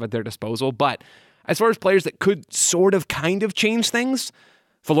that they have at their disposal. But as far as players that could sort of kind of change things,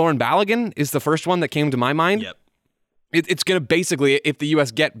 Folarin Balogun is the first one that came to my mind. Yep. It's going to basically, if the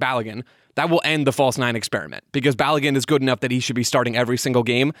U.S. get Balogun, that will end the false nine experiment, because Balogun is good enough that he should be starting every single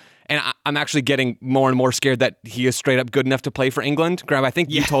game. And I'm actually getting more and more scared that he is straight up good enough to play for England. Graham, I think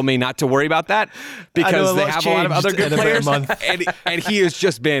you told me not to worry about that because they have a lot of other good players. And he has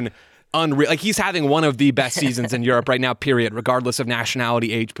just been unreal. Like, he's having one of the best seasons in Europe right now, period, regardless of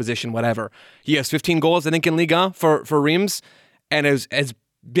nationality, age, position, whatever. He has 15 goals, I think, in Ligue 1 for Reims, and has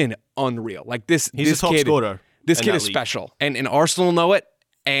been unreal. Like, he's a top scorer. This kid is special. And Arsenal know it.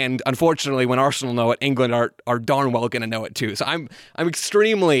 And unfortunately, when Arsenal know it, England are darn well going to know it too. So I'm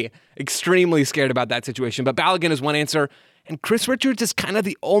extremely, extremely scared about that situation. But Balogun is one answer. And Chris Richards is kind of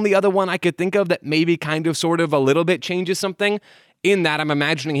the only other one I could think of that maybe kind of sort of a little bit changes something. In that, I'm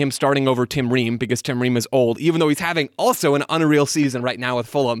imagining him starting over Tim Ream, because Tim Ream is old, even though he's having also an unreal season right now with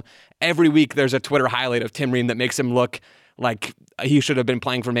Fulham. Every week there's a Twitter highlight of Tim Ream that makes him look like he should have been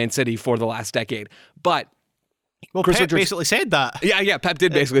playing for Man City for the last decade. But well, Chris Pep basically said that. Yeah, Pep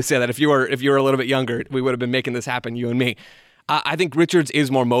did basically say that. If you were a little bit younger, we would have been making this happen, you and me. I think Richards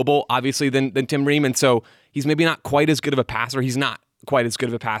is more mobile, obviously, than Tim Ream, and so he's maybe not quite as good of a passer. He's not quite as good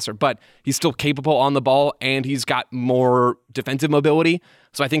of a passer, but he's still capable on the ball, and he's got more defensive mobility.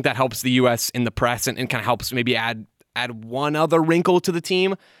 So I think that helps the U.S. in the press and kind of helps maybe add one other wrinkle to the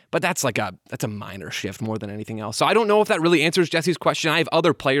team. But that's a minor shift more than anything else. So I don't know if that really answers Jesse's question. I have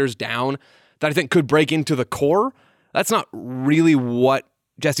other players down that I think could break into the core, That's not really what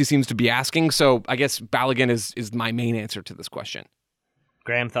Jesse seems to be asking. So I guess Balogun is my main answer to this question.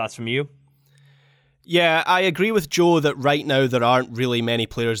 Graham, thoughts from you? Yeah, I agree with Joe that right now there aren't really many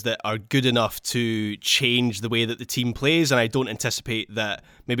players that are good enough to change the way that the team plays, and I don't anticipate that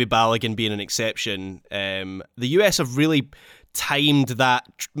maybe Balogun being an exception. The US have really timed that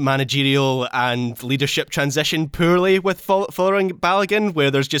managerial and leadership transition poorly with following Balogun,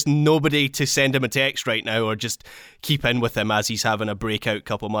 where there's just nobody to send him a text right now or just keep in with him as he's having a breakout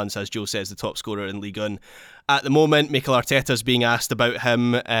couple months, as Joe says, the top scorer in Ligue 1. At the moment, Mikel Arteta's being asked about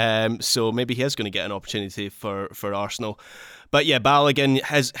him, so maybe he is going to get an opportunity for Arsenal. But yeah, Balogun,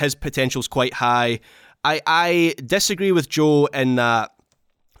 his potential's quite high. I disagree with Joe in that,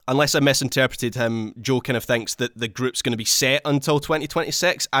 unless I misinterpreted him, Joe kind of thinks that the group's going to be set until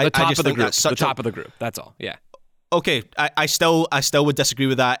 2026. The top of the group. That's all. Yeah. Okay, I still would disagree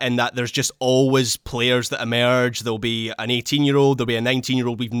with that, in that there's just always players that emerge. There'll be an 18-year-old, there'll be a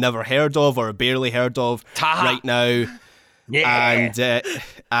 19-year-old we've never heard of or barely heard of right now. Yeah.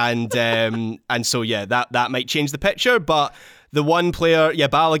 And so yeah, that might change the picture, but the one player,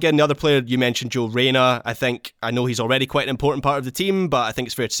 Balogun, the other player you mentioned, Joe, Reyna, I know he's already quite an important part of the team, but I think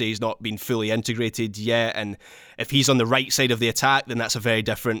it's fair to say he's not been fully integrated yet. And if he's on the right side of the attack, then that's a very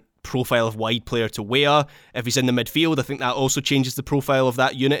different profile of wide player to Weah. If he's in the midfield, I think that also changes the profile of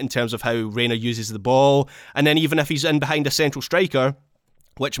that unit in terms of how Reyna uses the ball. And then even if he's in behind a central striker,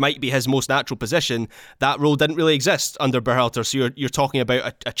 which might be his most natural position, that role didn't really exist under Berhalter. So you're talking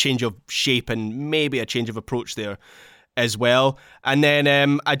about a change of shape and maybe a change of approach there as well. And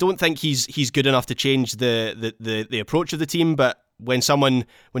then I don't think he's good enough to change the approach of the team, but when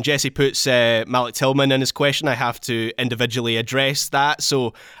Jesse puts Malik Tillman in his question, I have to individually address that.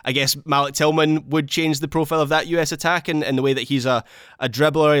 So I guess Malik Tillman would change the profile of that US attack in the way that he's a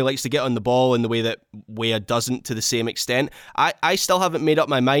dribbler. He likes to get on the ball in the way that Weah doesn't to the same extent. I still haven't made up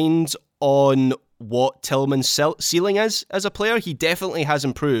my mind on what Tillman's ceiling is as a player. He definitely has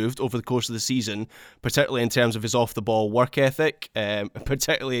improved over the course of the season, particularly in terms of his off-the-ball work ethic,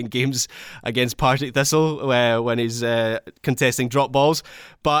 particularly in games against Partick Thistle when he's contesting drop balls.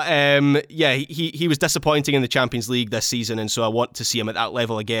 But he was disappointing in the Champions League this season, and so I want to see him at that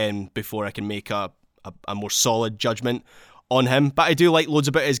level again before I can make a more solid judgment on him. But I do like loads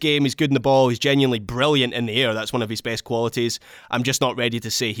about his game. He's good in the ball. He's genuinely brilliant in the air. That's one of his best qualities. I'm just not ready to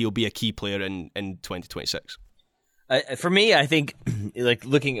say he'll be a key player in 2026. For me, I think, like,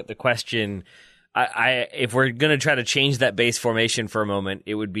 looking at the question, if we're going to try to change that base formation for a moment,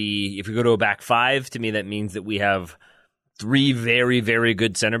 it would be, if we go to a back five, to me that means that we have three very, very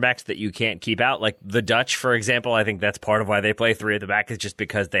good center backs that you can't keep out. Like the Dutch, for example, I think that's part of why they play three at the back, is just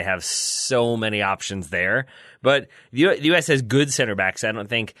because they have so many options there. But the U.S. has good center backs. I don't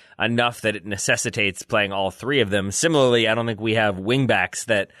think enough that it necessitates playing all three of them. Similarly, I don't think we have wing backs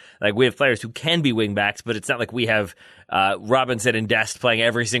that, like, we have players who can be wing backs, but it's not like we have Robinson and Dest playing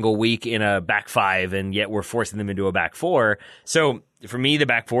every single week in a back five, and yet we're forcing them into a back four. So for me, the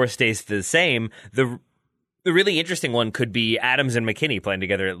back four stays the same. The really interesting one could be Adams and McKennie playing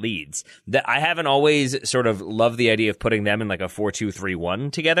together at Leeds. That I haven't always sort of loved the idea of putting them in like a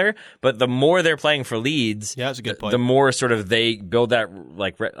 4-2-3-1 together, but the more they're playing for Leeds, that's a good point. The more sort of they build that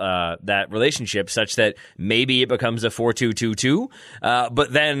that relationship such that maybe it becomes a 4-2-2-2.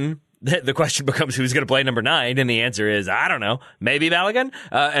 But then the question becomes who's going to play number 9, and the answer is, I don't know, maybe Balogun.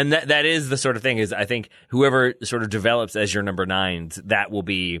 And that is the sort of thing, is I think whoever sort of develops as your number 9s, that will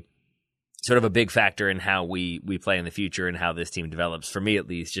be sort of a big factor in how we play in the future and how this team develops, for me at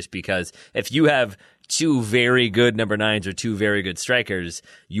least, just because if you have two very good number 9s or two very good strikers,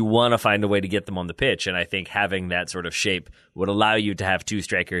 you want to find a way to get them on the pitch. And I think having that sort of shape would allow you to have two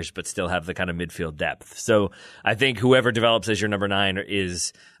strikers but still have the kind of midfield depth. So I think whoever develops as your number 9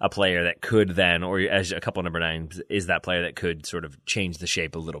 is a player that could then, or as a couple number 9s, is that player that could sort of change the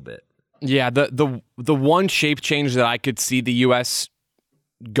shape a little bit. Yeah, the one shape change that I could see the U.S.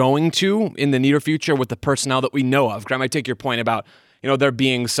 going to in the near future with the personnel that we know of. Graham, I take your point about, there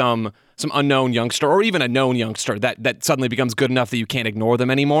being some unknown youngster or even a known youngster that suddenly becomes good enough that you can't ignore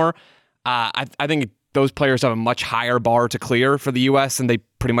them anymore. I think those players have a much higher bar to clear for the U.S. than they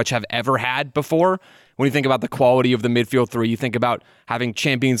pretty much have ever had before. When you think about the quality of the midfield three, you think about having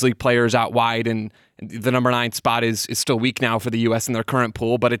Champions League players out wide, and the number 9 spot is still weak now for the U.S. in their current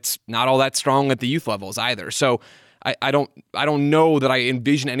pool, but it's not all that strong at the youth levels either. So I don't know that I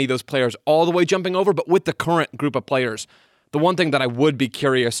envision any of those players all the way jumping over, but with the current group of players, the one thing that I would be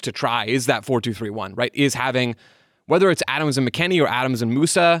curious to try is that 4-2-3-1, right? Is having, whether it's Adams and McKennie or Adams and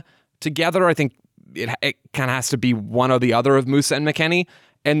Musa together, I think it kind of has to be one or the other of Musa and McKennie,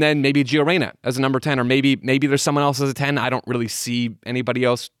 and then maybe Gio Reyna as a number 10, or maybe there's someone else as a 10. I don't really see anybody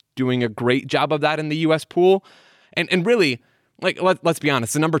else doing a great job of that in the U.S. pool. And really, like, let's be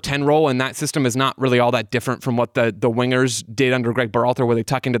honest, the number 10 role in that system is not really all that different from what the wingers did under Greg Berhalter, where they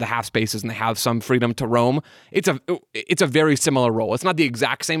tuck into the half spaces and they have some freedom to roam. It's a very similar role. It's not the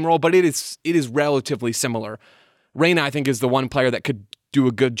exact same role, but it is relatively similar. Reyna, I think, is the one player that could do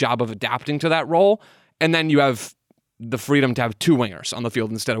a good job of adapting to that role. And then you have the freedom to have 2 wingers on the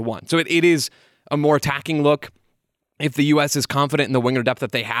field instead of 1. So it is a more attacking look. If the U.S. is confident in the winger depth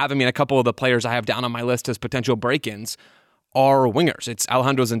that they have, I mean, a couple of the players I have down on my list as potential break-ins are wingers. It's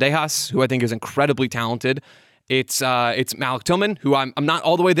Alejandro Zendejas, who I think is incredibly talented. It's Malik Tillman, who I'm not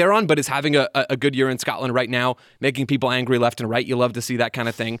all the way there on, but is having a good year in Scotland right now, making people angry left and right. You love to see that kind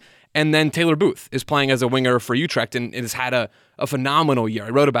of thing. And then Taylor Booth is playing as a winger for Utrecht and has had a phenomenal year. I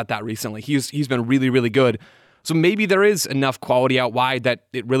wrote about that recently. He's been really, really good. So maybe there is enough quality out wide that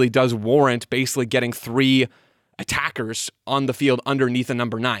it really does warrant basically getting 3 attackers on the field underneath a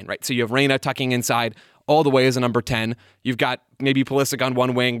number 9, right? So you have Reyna tucking inside all the way as a number 10. You've got maybe Pulisic on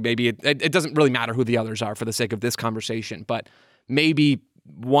one wing. Maybe it doesn't really matter who the others are for the sake of this conversation, but maybe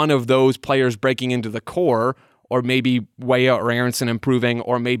one of those players breaking into the core, or maybe Weah or Aronson improving,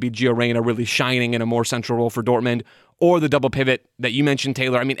 or maybe Gio Reyna really shining in a more central role for Dortmund, or the double pivot that you mentioned,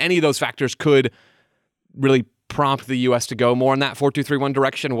 Taylor. I mean, any of those factors could really prompt the U.S. to go more in that 4-2-3-1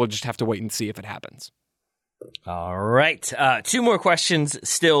 direction. We'll just have to wait and see if it happens. All right. 2 more questions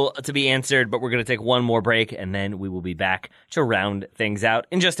still to be answered, but we're going to take one more break, and then we will be back to round things out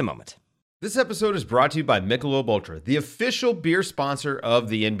in just a moment. This episode is brought to you by Michelob Ultra, the official beer sponsor of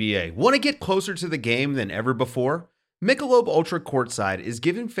the NBA. Want to get closer to the game than ever before? Michelob Ultra Courtside is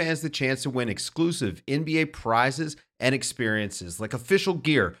giving fans the chance to win exclusive NBA prizes and experiences like official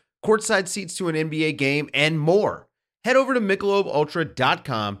gear, courtside seats to an NBA game, and more. Head over to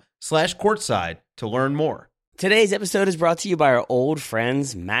MichelobUltra.com/courtside to learn more. Today's episode is brought to you by our old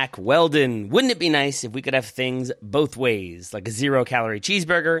friends, Mack Weldon. Wouldn't it be nice if we could have things both ways, like a 0-calorie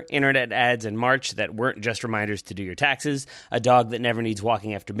cheeseburger, internet ads in March that weren't just reminders to do your taxes, a dog that never needs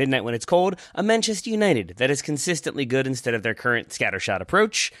walking after midnight when it's cold, a Manchester United that is consistently good instead of their current scattershot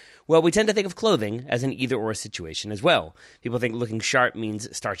approach? Well, we tend to think of clothing as an either-or situation as well. People think looking sharp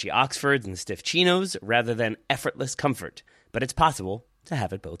means starchy Oxfords and stiff chinos rather than effortless comfort. But it's possible to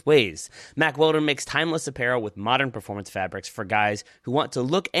have it both ways. Mack Weldon makes timeless apparel with modern performance fabrics for guys who want to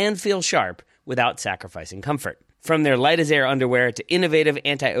look and feel sharp without sacrificing comfort. From their light-as-air underwear to innovative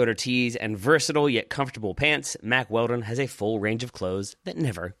anti-odor tees and versatile yet comfortable pants, Mack Weldon has a full range of clothes that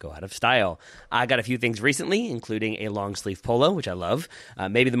never go out of style. I got a few things recently, including a long-sleeve polo, which I love,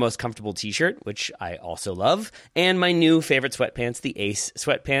 maybe the most comfortable t-shirt, which I also love, and my new favorite sweatpants, the Ace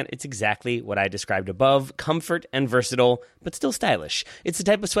sweatpant. It's exactly what I described above, comfort and versatile, but still stylish. It's the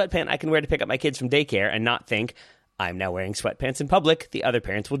type of sweatpant I can wear to pick up my kids from daycare and not think, I'm now wearing sweatpants in public, the other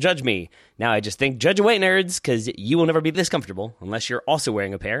parents will judge me. Now I just think, judge away, nerds, because you will never be this comfortable unless you're also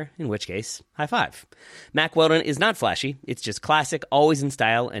wearing a pair, in which case, high five. Mack Weldon is not flashy. It's just classic, always in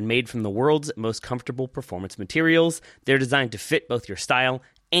style, and made from the world's most comfortable performance materials. They're designed to fit both your style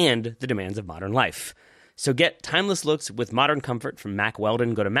and the demands of modern life. So get timeless looks with modern comfort from Mack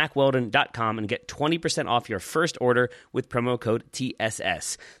Weldon. Go to MackWeldon.com and get 20% off your first order with promo code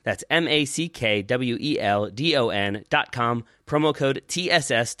TSS. That's MackWeldon.com, promo code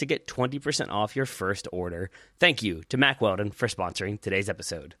TSS to get 20% off your first order. Thank you to Mack Weldon for sponsoring today's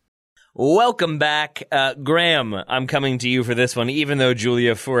episode. Welcome back. Graham, I'm coming to you for this one, even though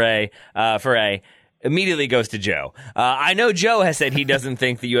Julia Foray immediately goes to Joe. I know Joe has said he doesn't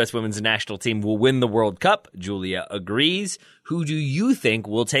think the U.S. women's national team will win the World Cup. Julia agrees. Who do you think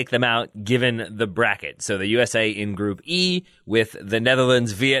will take them out given the bracket? So the USA in Group E with the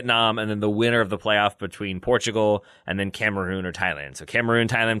Netherlands, Vietnam, and then the winner of the playoff between Portugal and then Cameroon or Thailand. So Cameroon,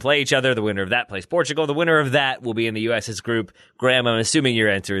 Thailand play each other. The winner of that plays Portugal. The winner of that will be in the U.S.'s group. Graham, I'm assuming your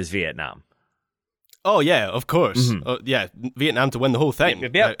answer is Vietnam. Oh, yeah, of course. Mm-hmm. Yeah, Vietnam to win the whole thing,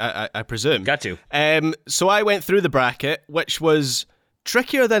 Yep. I presume. Got to. So I went through the bracket, which was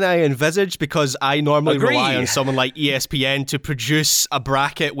trickier than I envisaged because I normally rely on someone like ESPN to produce a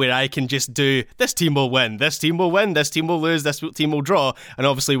bracket where I can just do, this team will win, this team will win, this team will lose, this team will draw. And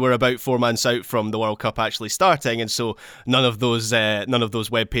obviously we're about 4 months out from the World Cup actually starting, and so none of those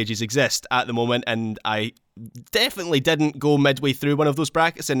web pages exist at the moment, and I definitely didn't go midway through one of those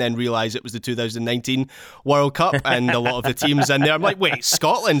brackets and then realise it was the 2019 World Cup and a lot of the teams in there. I'm like, wait,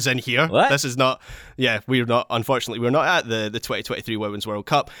 Scotland's in here. What? This is not, unfortunately, we're not at the 2023 Women's World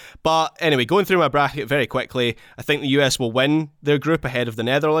Cup. But anyway, going through my bracket very quickly, I think the US will win their group ahead of the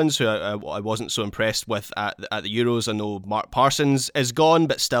Netherlands, who I wasn't so impressed with at the Euros. I know Mark Parsons is gone,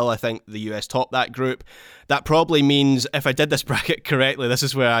 but still I think the US top that group. That probably means, if I did this bracket correctly, this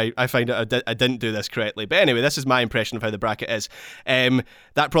is where I find out I didn't do this correctly. But anyway, this is my impression of how the bracket is.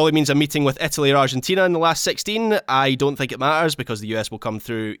 That probably means I'm meeting with Italy or Argentina in the last 16. I don't think it matters because the US will come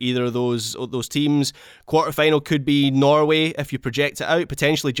through either of those teams. Quarterfinal could be Norway if you project it out,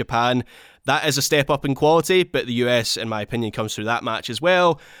 potentially Japan. That is a step up in quality, but the US, in my opinion, comes through that match as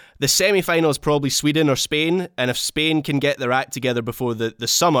well. The semi-final is probably Sweden or Spain, and if Spain can get their act together before the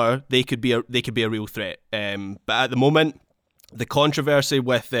summer, they could be a real threat. But at the moment, the controversy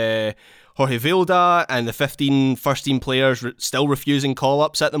with Jorge Vilda and the 15 first-team players still refusing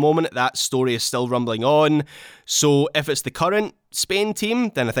call-ups at the moment, that story is still rumbling on. So if it's the current Spain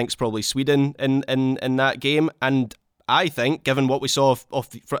team, then I think it's probably Sweden in that game. And I think, given what we saw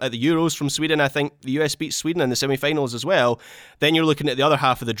at the Euros from Sweden, I think the US beats Sweden in the semi-finals as well. Then you're looking at the other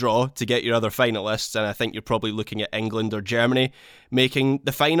half of the draw to get your other finalists, and I think you're probably looking at England or Germany making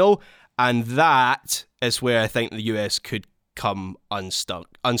the final. And that is where I think the US could come unstuck,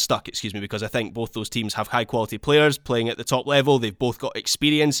 because I think both those teams have high quality players playing at the top level. They've both got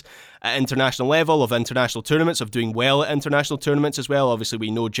experience at international level of international tournaments, of doing well at international tournaments as well. Obviously,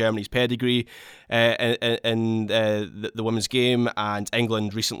 we know Germany's pedigree in the women's game, and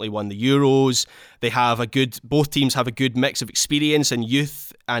England recently won the Euros. Both teams have a good mix of experience and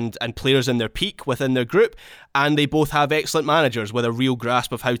youth and players in their peak within their group, and they both have excellent managers with a real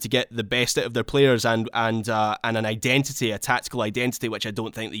grasp of how to get the best out of their players and an identity, a tactical identity, which I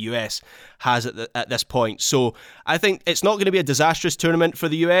don't think the US has at this point. So I think it's not going to be a disastrous tournament for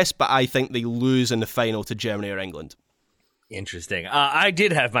the US, but I think they lose in the final to Germany or England. Interesting. I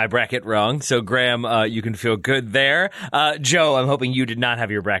did have my bracket wrong, so Graham, you can feel good there. Joe, I'm hoping you did not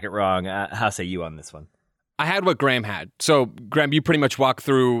have your bracket wrong. How say you on this one? I had what Graham had. So, Graham, you pretty much walked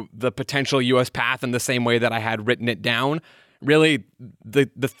through the potential U.S. path in the same way that I had written it down. Really,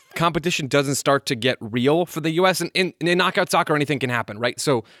 the competition doesn't start to get real for the U.S. And in knockout soccer, anything can happen, right?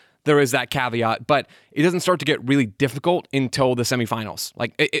 So there is that caveat, but it doesn't start to get really difficult until the semifinals.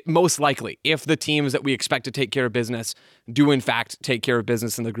 Like, it most likely, if the teams that we expect to take care of business do in fact take care of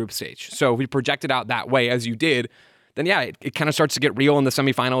business in the group stage. So if we project it out that way, as you did, then yeah, it kind of starts to get real in the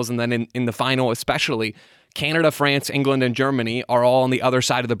semifinals, and then in the final especially. Canada, France, England, and Germany are all on the other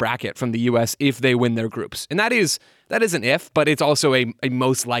side of the bracket from the U.S. if they win their groups. And that is an if, but it's also a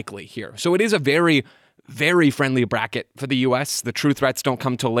most likely here. So it is a very, very friendly bracket for the U.S. The true threats don't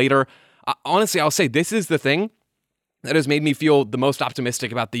come till later. Honestly, I'll say this is the thing that has made me feel the most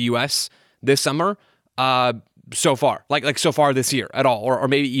optimistic about the U.S. this summer so far. Like so far this year at all, or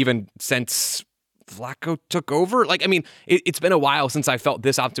maybe even since Vlatko took over. Like, I mean, it's been a while since I felt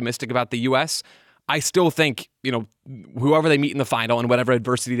this optimistic about the U.S. I still think, whoever they meet in the final and whatever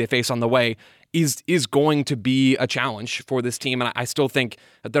adversity they face on the way is going to be a challenge for this team. And I still think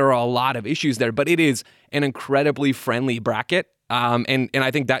that there are a lot of issues there, but it is an incredibly friendly bracket. And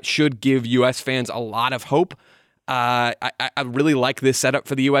I think that should give U.S. fans a lot of hope. I really like this setup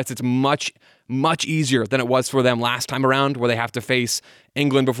for the U.S. It's much, much easier than it was for them last time around, where they have to face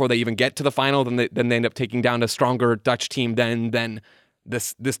England before they even get to the final. Then they end up taking down a stronger Dutch team than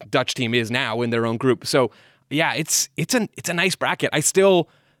this Dutch team is now in their own group. So yeah, it's a nice bracket. I still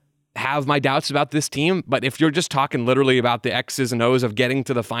have my doubts about this team, but if you're just talking literally about the X's and O's of getting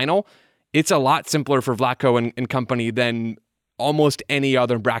to the final, it's a lot simpler for Vlatko and company than almost any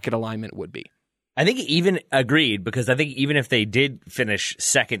other bracket alignment would be. I think even agreed, because I think even if they did finish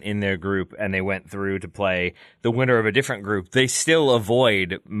second in their group and they went through to play the winner of a different group, they still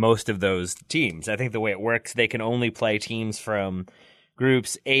avoid most of those teams. I think the way it works, they can only play teams from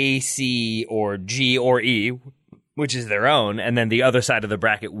groups A, C, or G, or E, which is their own, and then the other side of the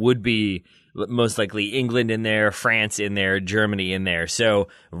bracket would be most likely England in there, France in there, Germany in there. So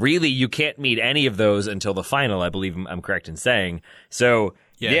really, you can't meet any of those until the final, I believe I'm correct in saying. So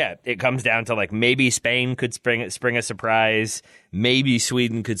yeah, it comes down to like maybe Spain could spring a surprise, maybe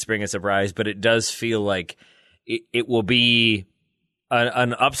Sweden could spring a surprise, but it does feel like it will be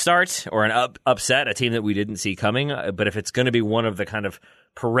an upstart or an upset, a team that we didn't see coming. But if it's going to be one of the kind of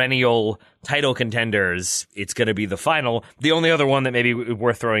perennial title contenders, it's going to be the final. The only other one that maybe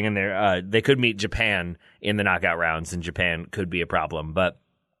worth throwing in there, they could meet Japan in the knockout rounds, and Japan could be a problem. But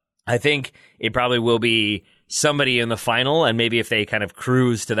I think it probably will be somebody in the final, and maybe if they kind of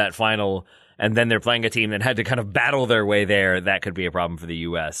cruise to that final and then they're playing a team that had to kind of battle their way there, that could be a problem for the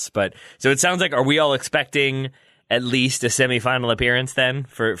U.S. But so it sounds like, are we all expecting at least a semifinal appearance then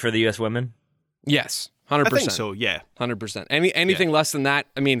for the U.S. women? Yes, 100%. I think so, yeah. 100%. Anything less than that,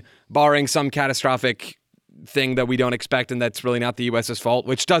 I mean, barring some catastrophic thing that we don't expect and that's really not the U.S.'s fault,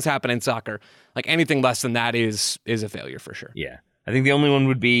 which does happen in soccer, like anything less than that is a failure for sure. Yeah. I think the only one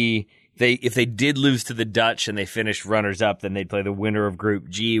would be if they did lose to the Dutch and they finished runners-up, then they'd play the winner of Group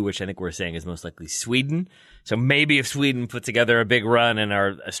G, which I think we're saying is most likely Sweden. So maybe if Sweden put together a big run and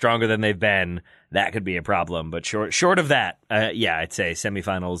are stronger than they've been, that could be a problem. But short of that, I'd say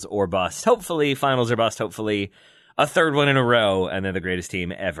semifinals or bust. Hopefully, finals or bust. Hopefully, a third one in a row, and they're the greatest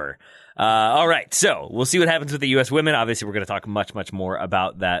team ever. All right, so we'll see what happens with the U.S. women. Obviously, we're going to talk much, much more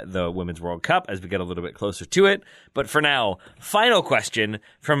about the Women's World Cup as we get a little bit closer to it. But for now, final question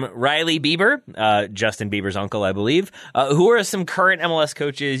from Riley Bieber, Justin Bieber's uncle, I believe. Who are some current MLS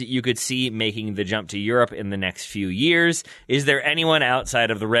coaches you could see making the jump to Europe in the next few years? Is there anyone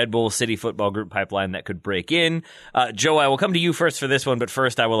outside of the Red Bull City Football Group pipeline that could break in? Joe, I will come to you first for this one, but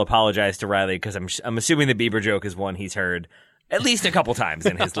first I will apologize to Riley because I'm assuming the Bieber joke is one he's heard at least a couple times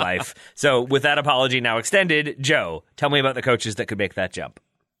in his life. So with that apology now extended, Joe, tell me about the coaches that could make that jump.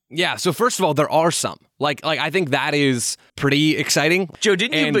 Yeah, so first of all, there are some. Like I think that is pretty exciting. Joe,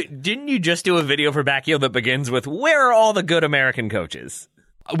 didn't you just do a video for Backheel that begins with, where are all the good American coaches?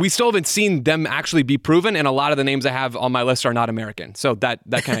 We still haven't seen them actually be proven, and a lot of the names I have on my list are not American. So that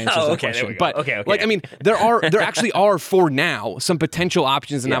kind of answers the question. But I mean, there actually are for now some potential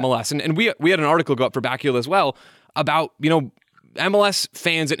options in MLS, and we had an article go up for Backheel as well about, MLS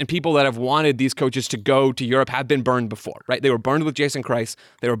fans and people that have wanted these coaches to go to Europe have been burned before, right? They were burned with Jason Kreis.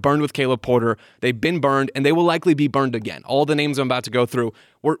 They were burned with Caleb Porter. They've been burned, and they will likely be burned again. All the names I'm about to go through,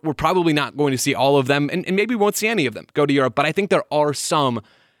 we're probably not going to see all of them, and maybe we won't see any of them go to Europe, but I think there are some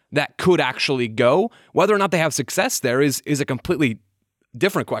that could actually go. Whether or not they have success there is a completely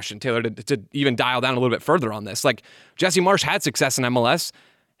different question, Taylor, to even dial down a little bit further on this. Like, Jesse Marsch had success in MLS,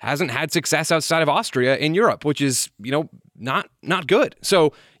 hasn't had success outside of Austria in Europe, which is, not good.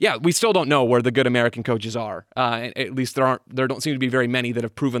 So, yeah, we still don't know where the good American coaches are. At least there don't seem to be very many that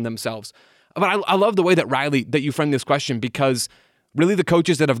have proven themselves. But I love the way that Riley, that you framed this question, because really the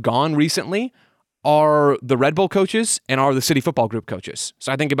coaches that have gone recently are the Red Bull coaches and are the City Football Group coaches.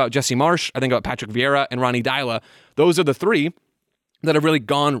 So I think about Jesse Marsch, I think about Patrick Vieira and Ronny Deila. Those are the three that have really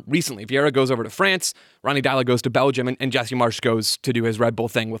gone recently. Vieira goes over to France, Ronny Deila goes to Belgium, and Jesse Marsch goes to do his Red Bull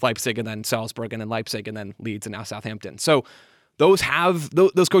thing with Leipzig and then Salzburg and then Leipzig and then Leeds and now Southampton. So those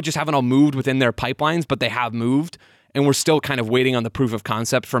coaches haven't all moved within their pipelines, but they have moved, and we're still kind of waiting on the proof of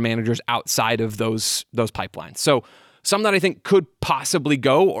concept for managers outside of those pipelines. So some that I think could possibly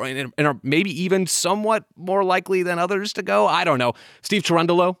go, and are maybe even somewhat more likely than others to go. I don't know. Steve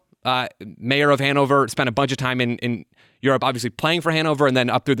Cherundolo, mayor of Hanover, spent a bunch of time in Europe, obviously playing for Hanover, and then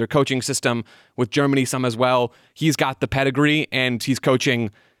up through their coaching system with Germany some as well. He's got the pedigree, and he's coaching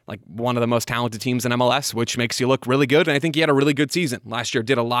like one of the most talented teams in MLS, which makes you look really good. And I think he had a really good season last year,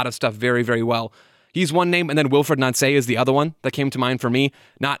 did a lot of stuff very, very well. He's one name, and then Wilfred Nancy is the other one that came to mind for me.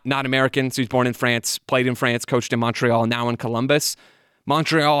 Not American, so he's born in France, played in France, coached in Montreal, now in Columbus.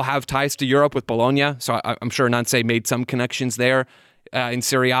 Montreal have ties to Europe with Bologna, so I'm sure Nancy made some connections there in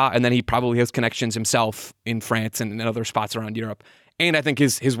Serie A, and then he probably has connections himself in France and in other spots around Europe. And I think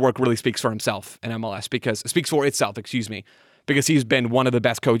his work really speaks for himself in MLS, because he's been one of the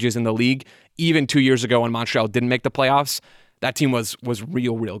best coaches in the league. Even 2 years ago when Montreal didn't make the playoffs, that team was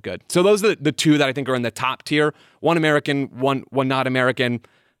real good. So those are the two that I think are in the top tier. One American, one not American.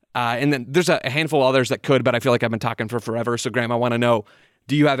 And then there's a handful of others that could, but I feel like I've been talking for forever. So Graham, I want to know,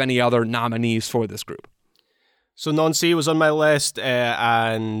 do you have any other nominees for this group? So Nancy was on my list,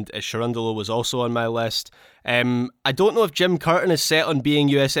 and Cherundolo was also on my list. I don't know if Jim Curtin is set on being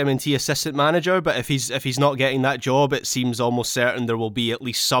USMNT assistant manager, but if he's not getting that job, it seems almost certain there will be at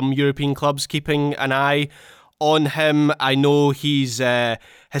least some European clubs keeping an eye on him. I know his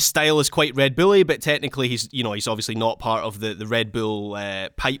style is quite Red Bully, but technically he's obviously not part of the Red Bull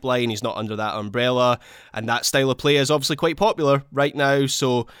pipeline. He's not under that umbrella, and that style of play is obviously quite popular right now.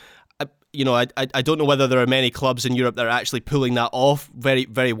 So I don't know whether there are many clubs in Europe that are actually pulling that off very,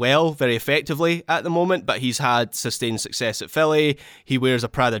 very well, very effectively at the moment, but he's had sustained success at Philly. He wears a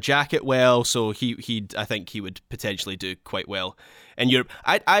Prada jacket well, so I think he would potentially do quite well in Europe.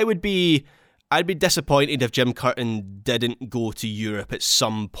 I'd be disappointed if Jim Curtin didn't go to Europe at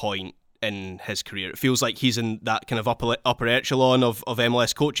some point in his career. It feels like he's in that kind of upper echelon of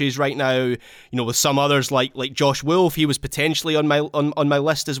MLS coaches right now. With some others like Josh Wolf, he was potentially on my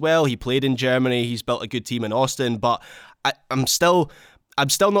list as well. He played in Germany. He's built a good team in Austin, but I'm I'm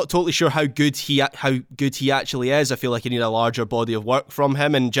still not totally sure how good he actually is. I feel like I need a larger body of work from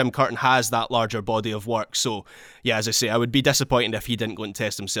him, and Jim Curtin has that larger body of work. So, yeah, as I say, I would be disappointed if he didn't go and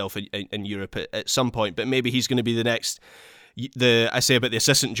test himself in Europe at some point. But maybe he's going to be the next. I say about the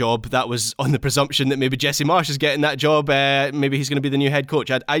assistant job, that was on the presumption that maybe Jesse Marsch is getting that job. Maybe he's going to be the new head coach.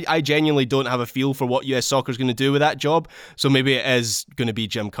 I genuinely don't have a feel for what US Soccer is going to do with that job. So maybe it is going to be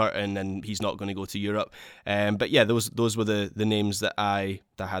Jim Curtin and he's not going to go to Europe. But yeah, those were the names that I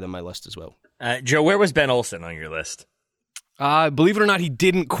had on my list as well. Joe, where was Ben Olsen on your list? Believe it or not, he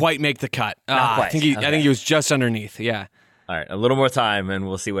didn't quite make the cut. Not quite. I think he was just underneath. Yeah. All right, a little more time and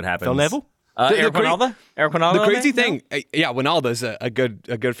we'll see what happens. Phil Neville? Eric Winalda? The crazy thing, Winalda's a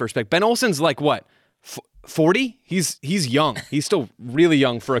good first pick. Ben Olsen's like what, 40? He's young. He's still really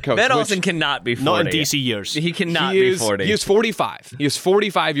young for a coach. Ben Olsen cannot be 40. Not in DC years. He cannot be 40. He is 45. He is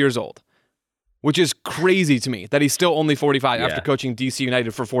 45 years old, which is crazy to me that he's still only 45 after coaching DC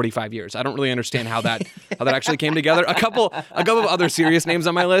United for 45 years. I don't really understand how that actually came together. A couple of other serious names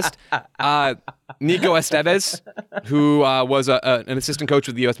on my list. Nico Estevez, who was an assistant coach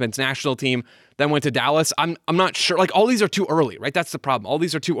with the U.S. men's national team, then went to Dallas. I'm not sure. Like, all these are too early, right? That's the problem. All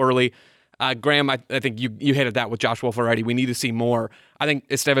these are too early. Graham, I think you hit at that with Josh Wolf already. We need to see more. I think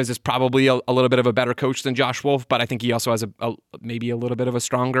Estevez is probably a little bit of a better coach than Josh Wolf, but I think he also has maybe a little bit of a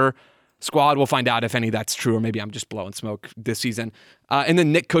stronger squad. We'll find out if any of that's true, or maybe I'm just blowing smoke this season. And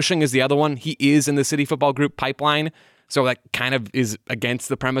then Nick Cushing is the other one. He is in the City Football Group pipeline, so that kind of is against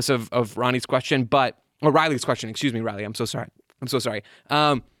the premise of Ronnie's question, or Riley's question. Excuse me, Riley. I'm so sorry.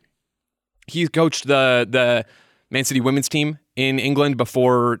 He's coached the Man City women's team in England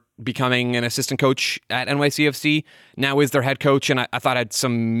before becoming an assistant coach at NYCFC. Now is their head coach, and I thought had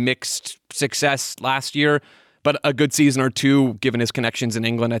some mixed success last year. But a good season or two, given his connections in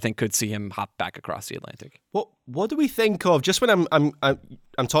England, I think could see him hop back across the Atlantic. What do we think of, just when I'm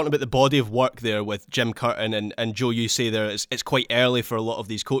talking about the body of work there with Jim Curtin and Joe, you say there it's quite early for a lot of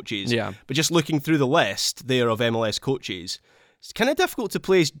these coaches. Yeah. But just looking through the list there of MLS coaches, it's kind of difficult to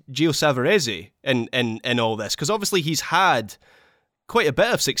place Gio Savarese in all this, because obviously he's had quite a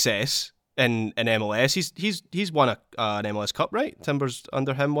bit of success in MLS. He's won an MLS Cup, right? Timbers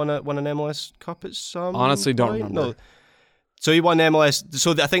under him won an MLS Cup at some Honestly, don't point? remember. No. So he won MLS.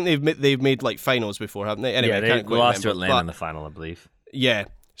 So I think they've made like finals before, haven't they? Anyway, they lost to remember. Atlanta in the final, I believe. Yeah.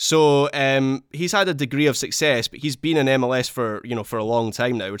 So he's had a degree of success, but he's been in MLS for a long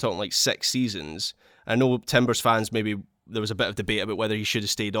time now. We're talking like 6 seasons. I know Timbers fans, maybe there was a bit of debate about whether he should have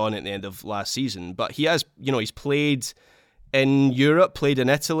stayed on at the end of last season, but he has, he's played in Europe, played in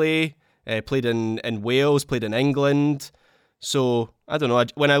Italy, played in Wales, played in England. So I don't know.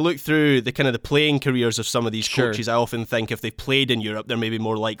 When I look through the kind of the playing careers of some of these coaches, I often think if they've played in Europe, they're maybe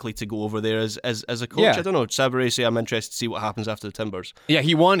more likely to go over there as a coach. Yeah. I don't know. Savarese, I'm interested to see what happens after the Timbers. Yeah,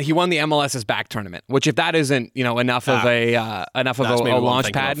 he won the MLS's back tournament, which if that isn't enough of a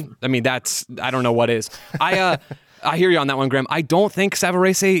launch pad, I mean I don't know what is. I hear you on that one, Graham. I don't think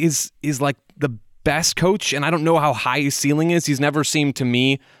Savarese is like the best coach, and I don't know how high his ceiling is. He's never seemed to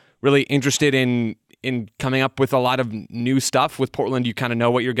me really interested in coming up with a lot of new stuff. With Portland, you kind of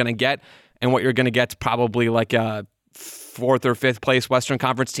know what you're going to get, and what you're going to get is probably like a 4th or 5th place Western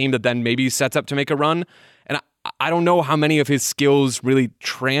Conference team that then maybe sets up to make a run. And I don't know how many of his skills really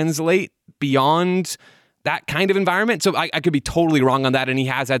translate beyond that kind of environment. So I could be totally wrong on that, and he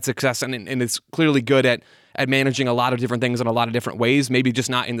has had success and is clearly good at managing a lot of different things in a lot of different ways, maybe just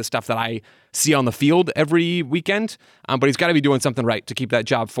not in the stuff that I see on the field every weekend. But he's got to be doing something right to keep that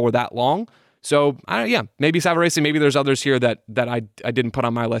job for that long. So, maybe Savarese, maybe there's others here that I didn't put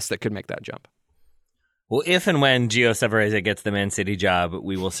on my list that could make that jump. Well, if and when Gio Savarese gets the Man City job,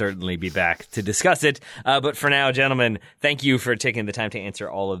 we will certainly be back to discuss it. But for now, gentlemen, thank you for taking the time to answer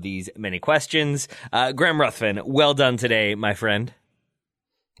all of these many questions. Graham Ruthven, well done today, my friend.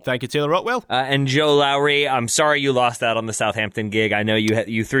 Thank you, Taylor Rockwell. And Joe Lowry, I'm sorry you lost out on the Southampton gig. I know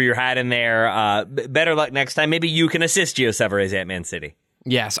you threw your hat in there. Better luck next time. Maybe you can assist Gio Savarese at Man City.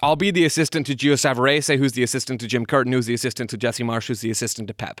 Yes, I'll be the assistant to Gio Savarese, who's the assistant to Jim Curtin, who's the assistant to Jesse Marsch, who's the assistant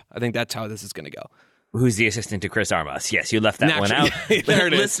to Pep. I think that's how this is going to go. Who's the assistant to Chris Armas. Yes, you left that one out. There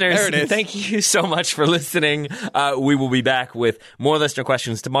it is. Listeners, there it is. Thank you so much for listening. We will be back with more listener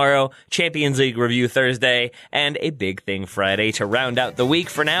questions tomorrow, Champions League review Thursday, and a big thing Friday to round out the week.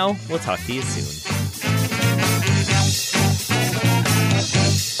 For now, we'll talk to you soon.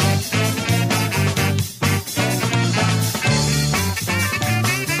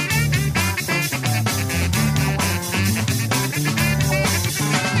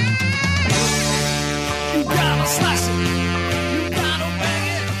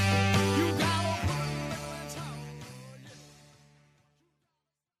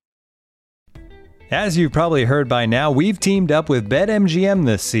 As you've probably heard by now, we've teamed up with BetMGM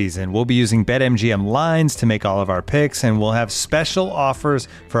this season. We'll be using BetMGM lines to make all of our picks, and we'll have special offers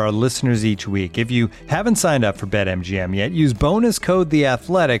for our listeners each week. If you haven't signed up for BetMGM yet, use bonus code The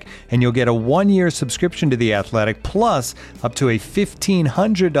Athletic, and you'll get a 1-year subscription to The Athletic, plus up to a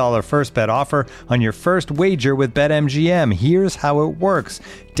 $1,500 first bet offer on your first wager with BetMGM. Here's how it works.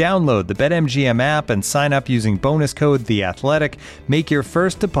 Download the BetMGM app and sign up using bonus code The Athletic. Make your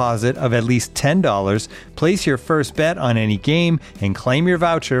first deposit of at least $10. Place your first bet on any game and claim your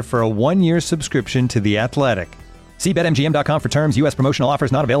voucher for a 1-year subscription to The Athletic. See BetMGM.com for terms. U.S. promotional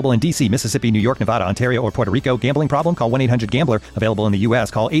offers not available in D.C., Mississippi, New York, Nevada, Ontario, or Puerto Rico. Gambling problem? Call 1-800-GAMBLER. Available in the U.S.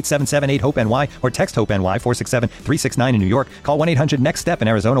 Call 877-8-HOPE-NY or text HOPE-NY 467-369 in New York. Call 1-800-NEXT-STEP in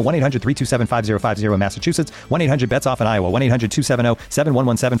Arizona. 1-800-327-5050 in Massachusetts. 1-800-BETS-OFF in Iowa.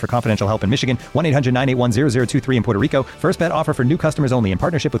 1-800-270-7117 for confidential help in Michigan. 1-800-981-0023 in Puerto Rico. First bet offer for new customers only in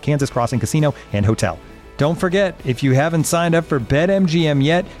partnership with Kansas Crossing Casino and Hotel. Don't forget, if you haven't signed up for BetMGM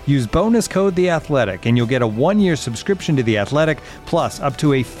yet, use bonus code The Athletic, and you'll get a 1-year subscription to The Athletic, plus up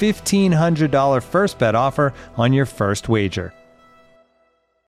to a $1,500 first bet offer on your first wager.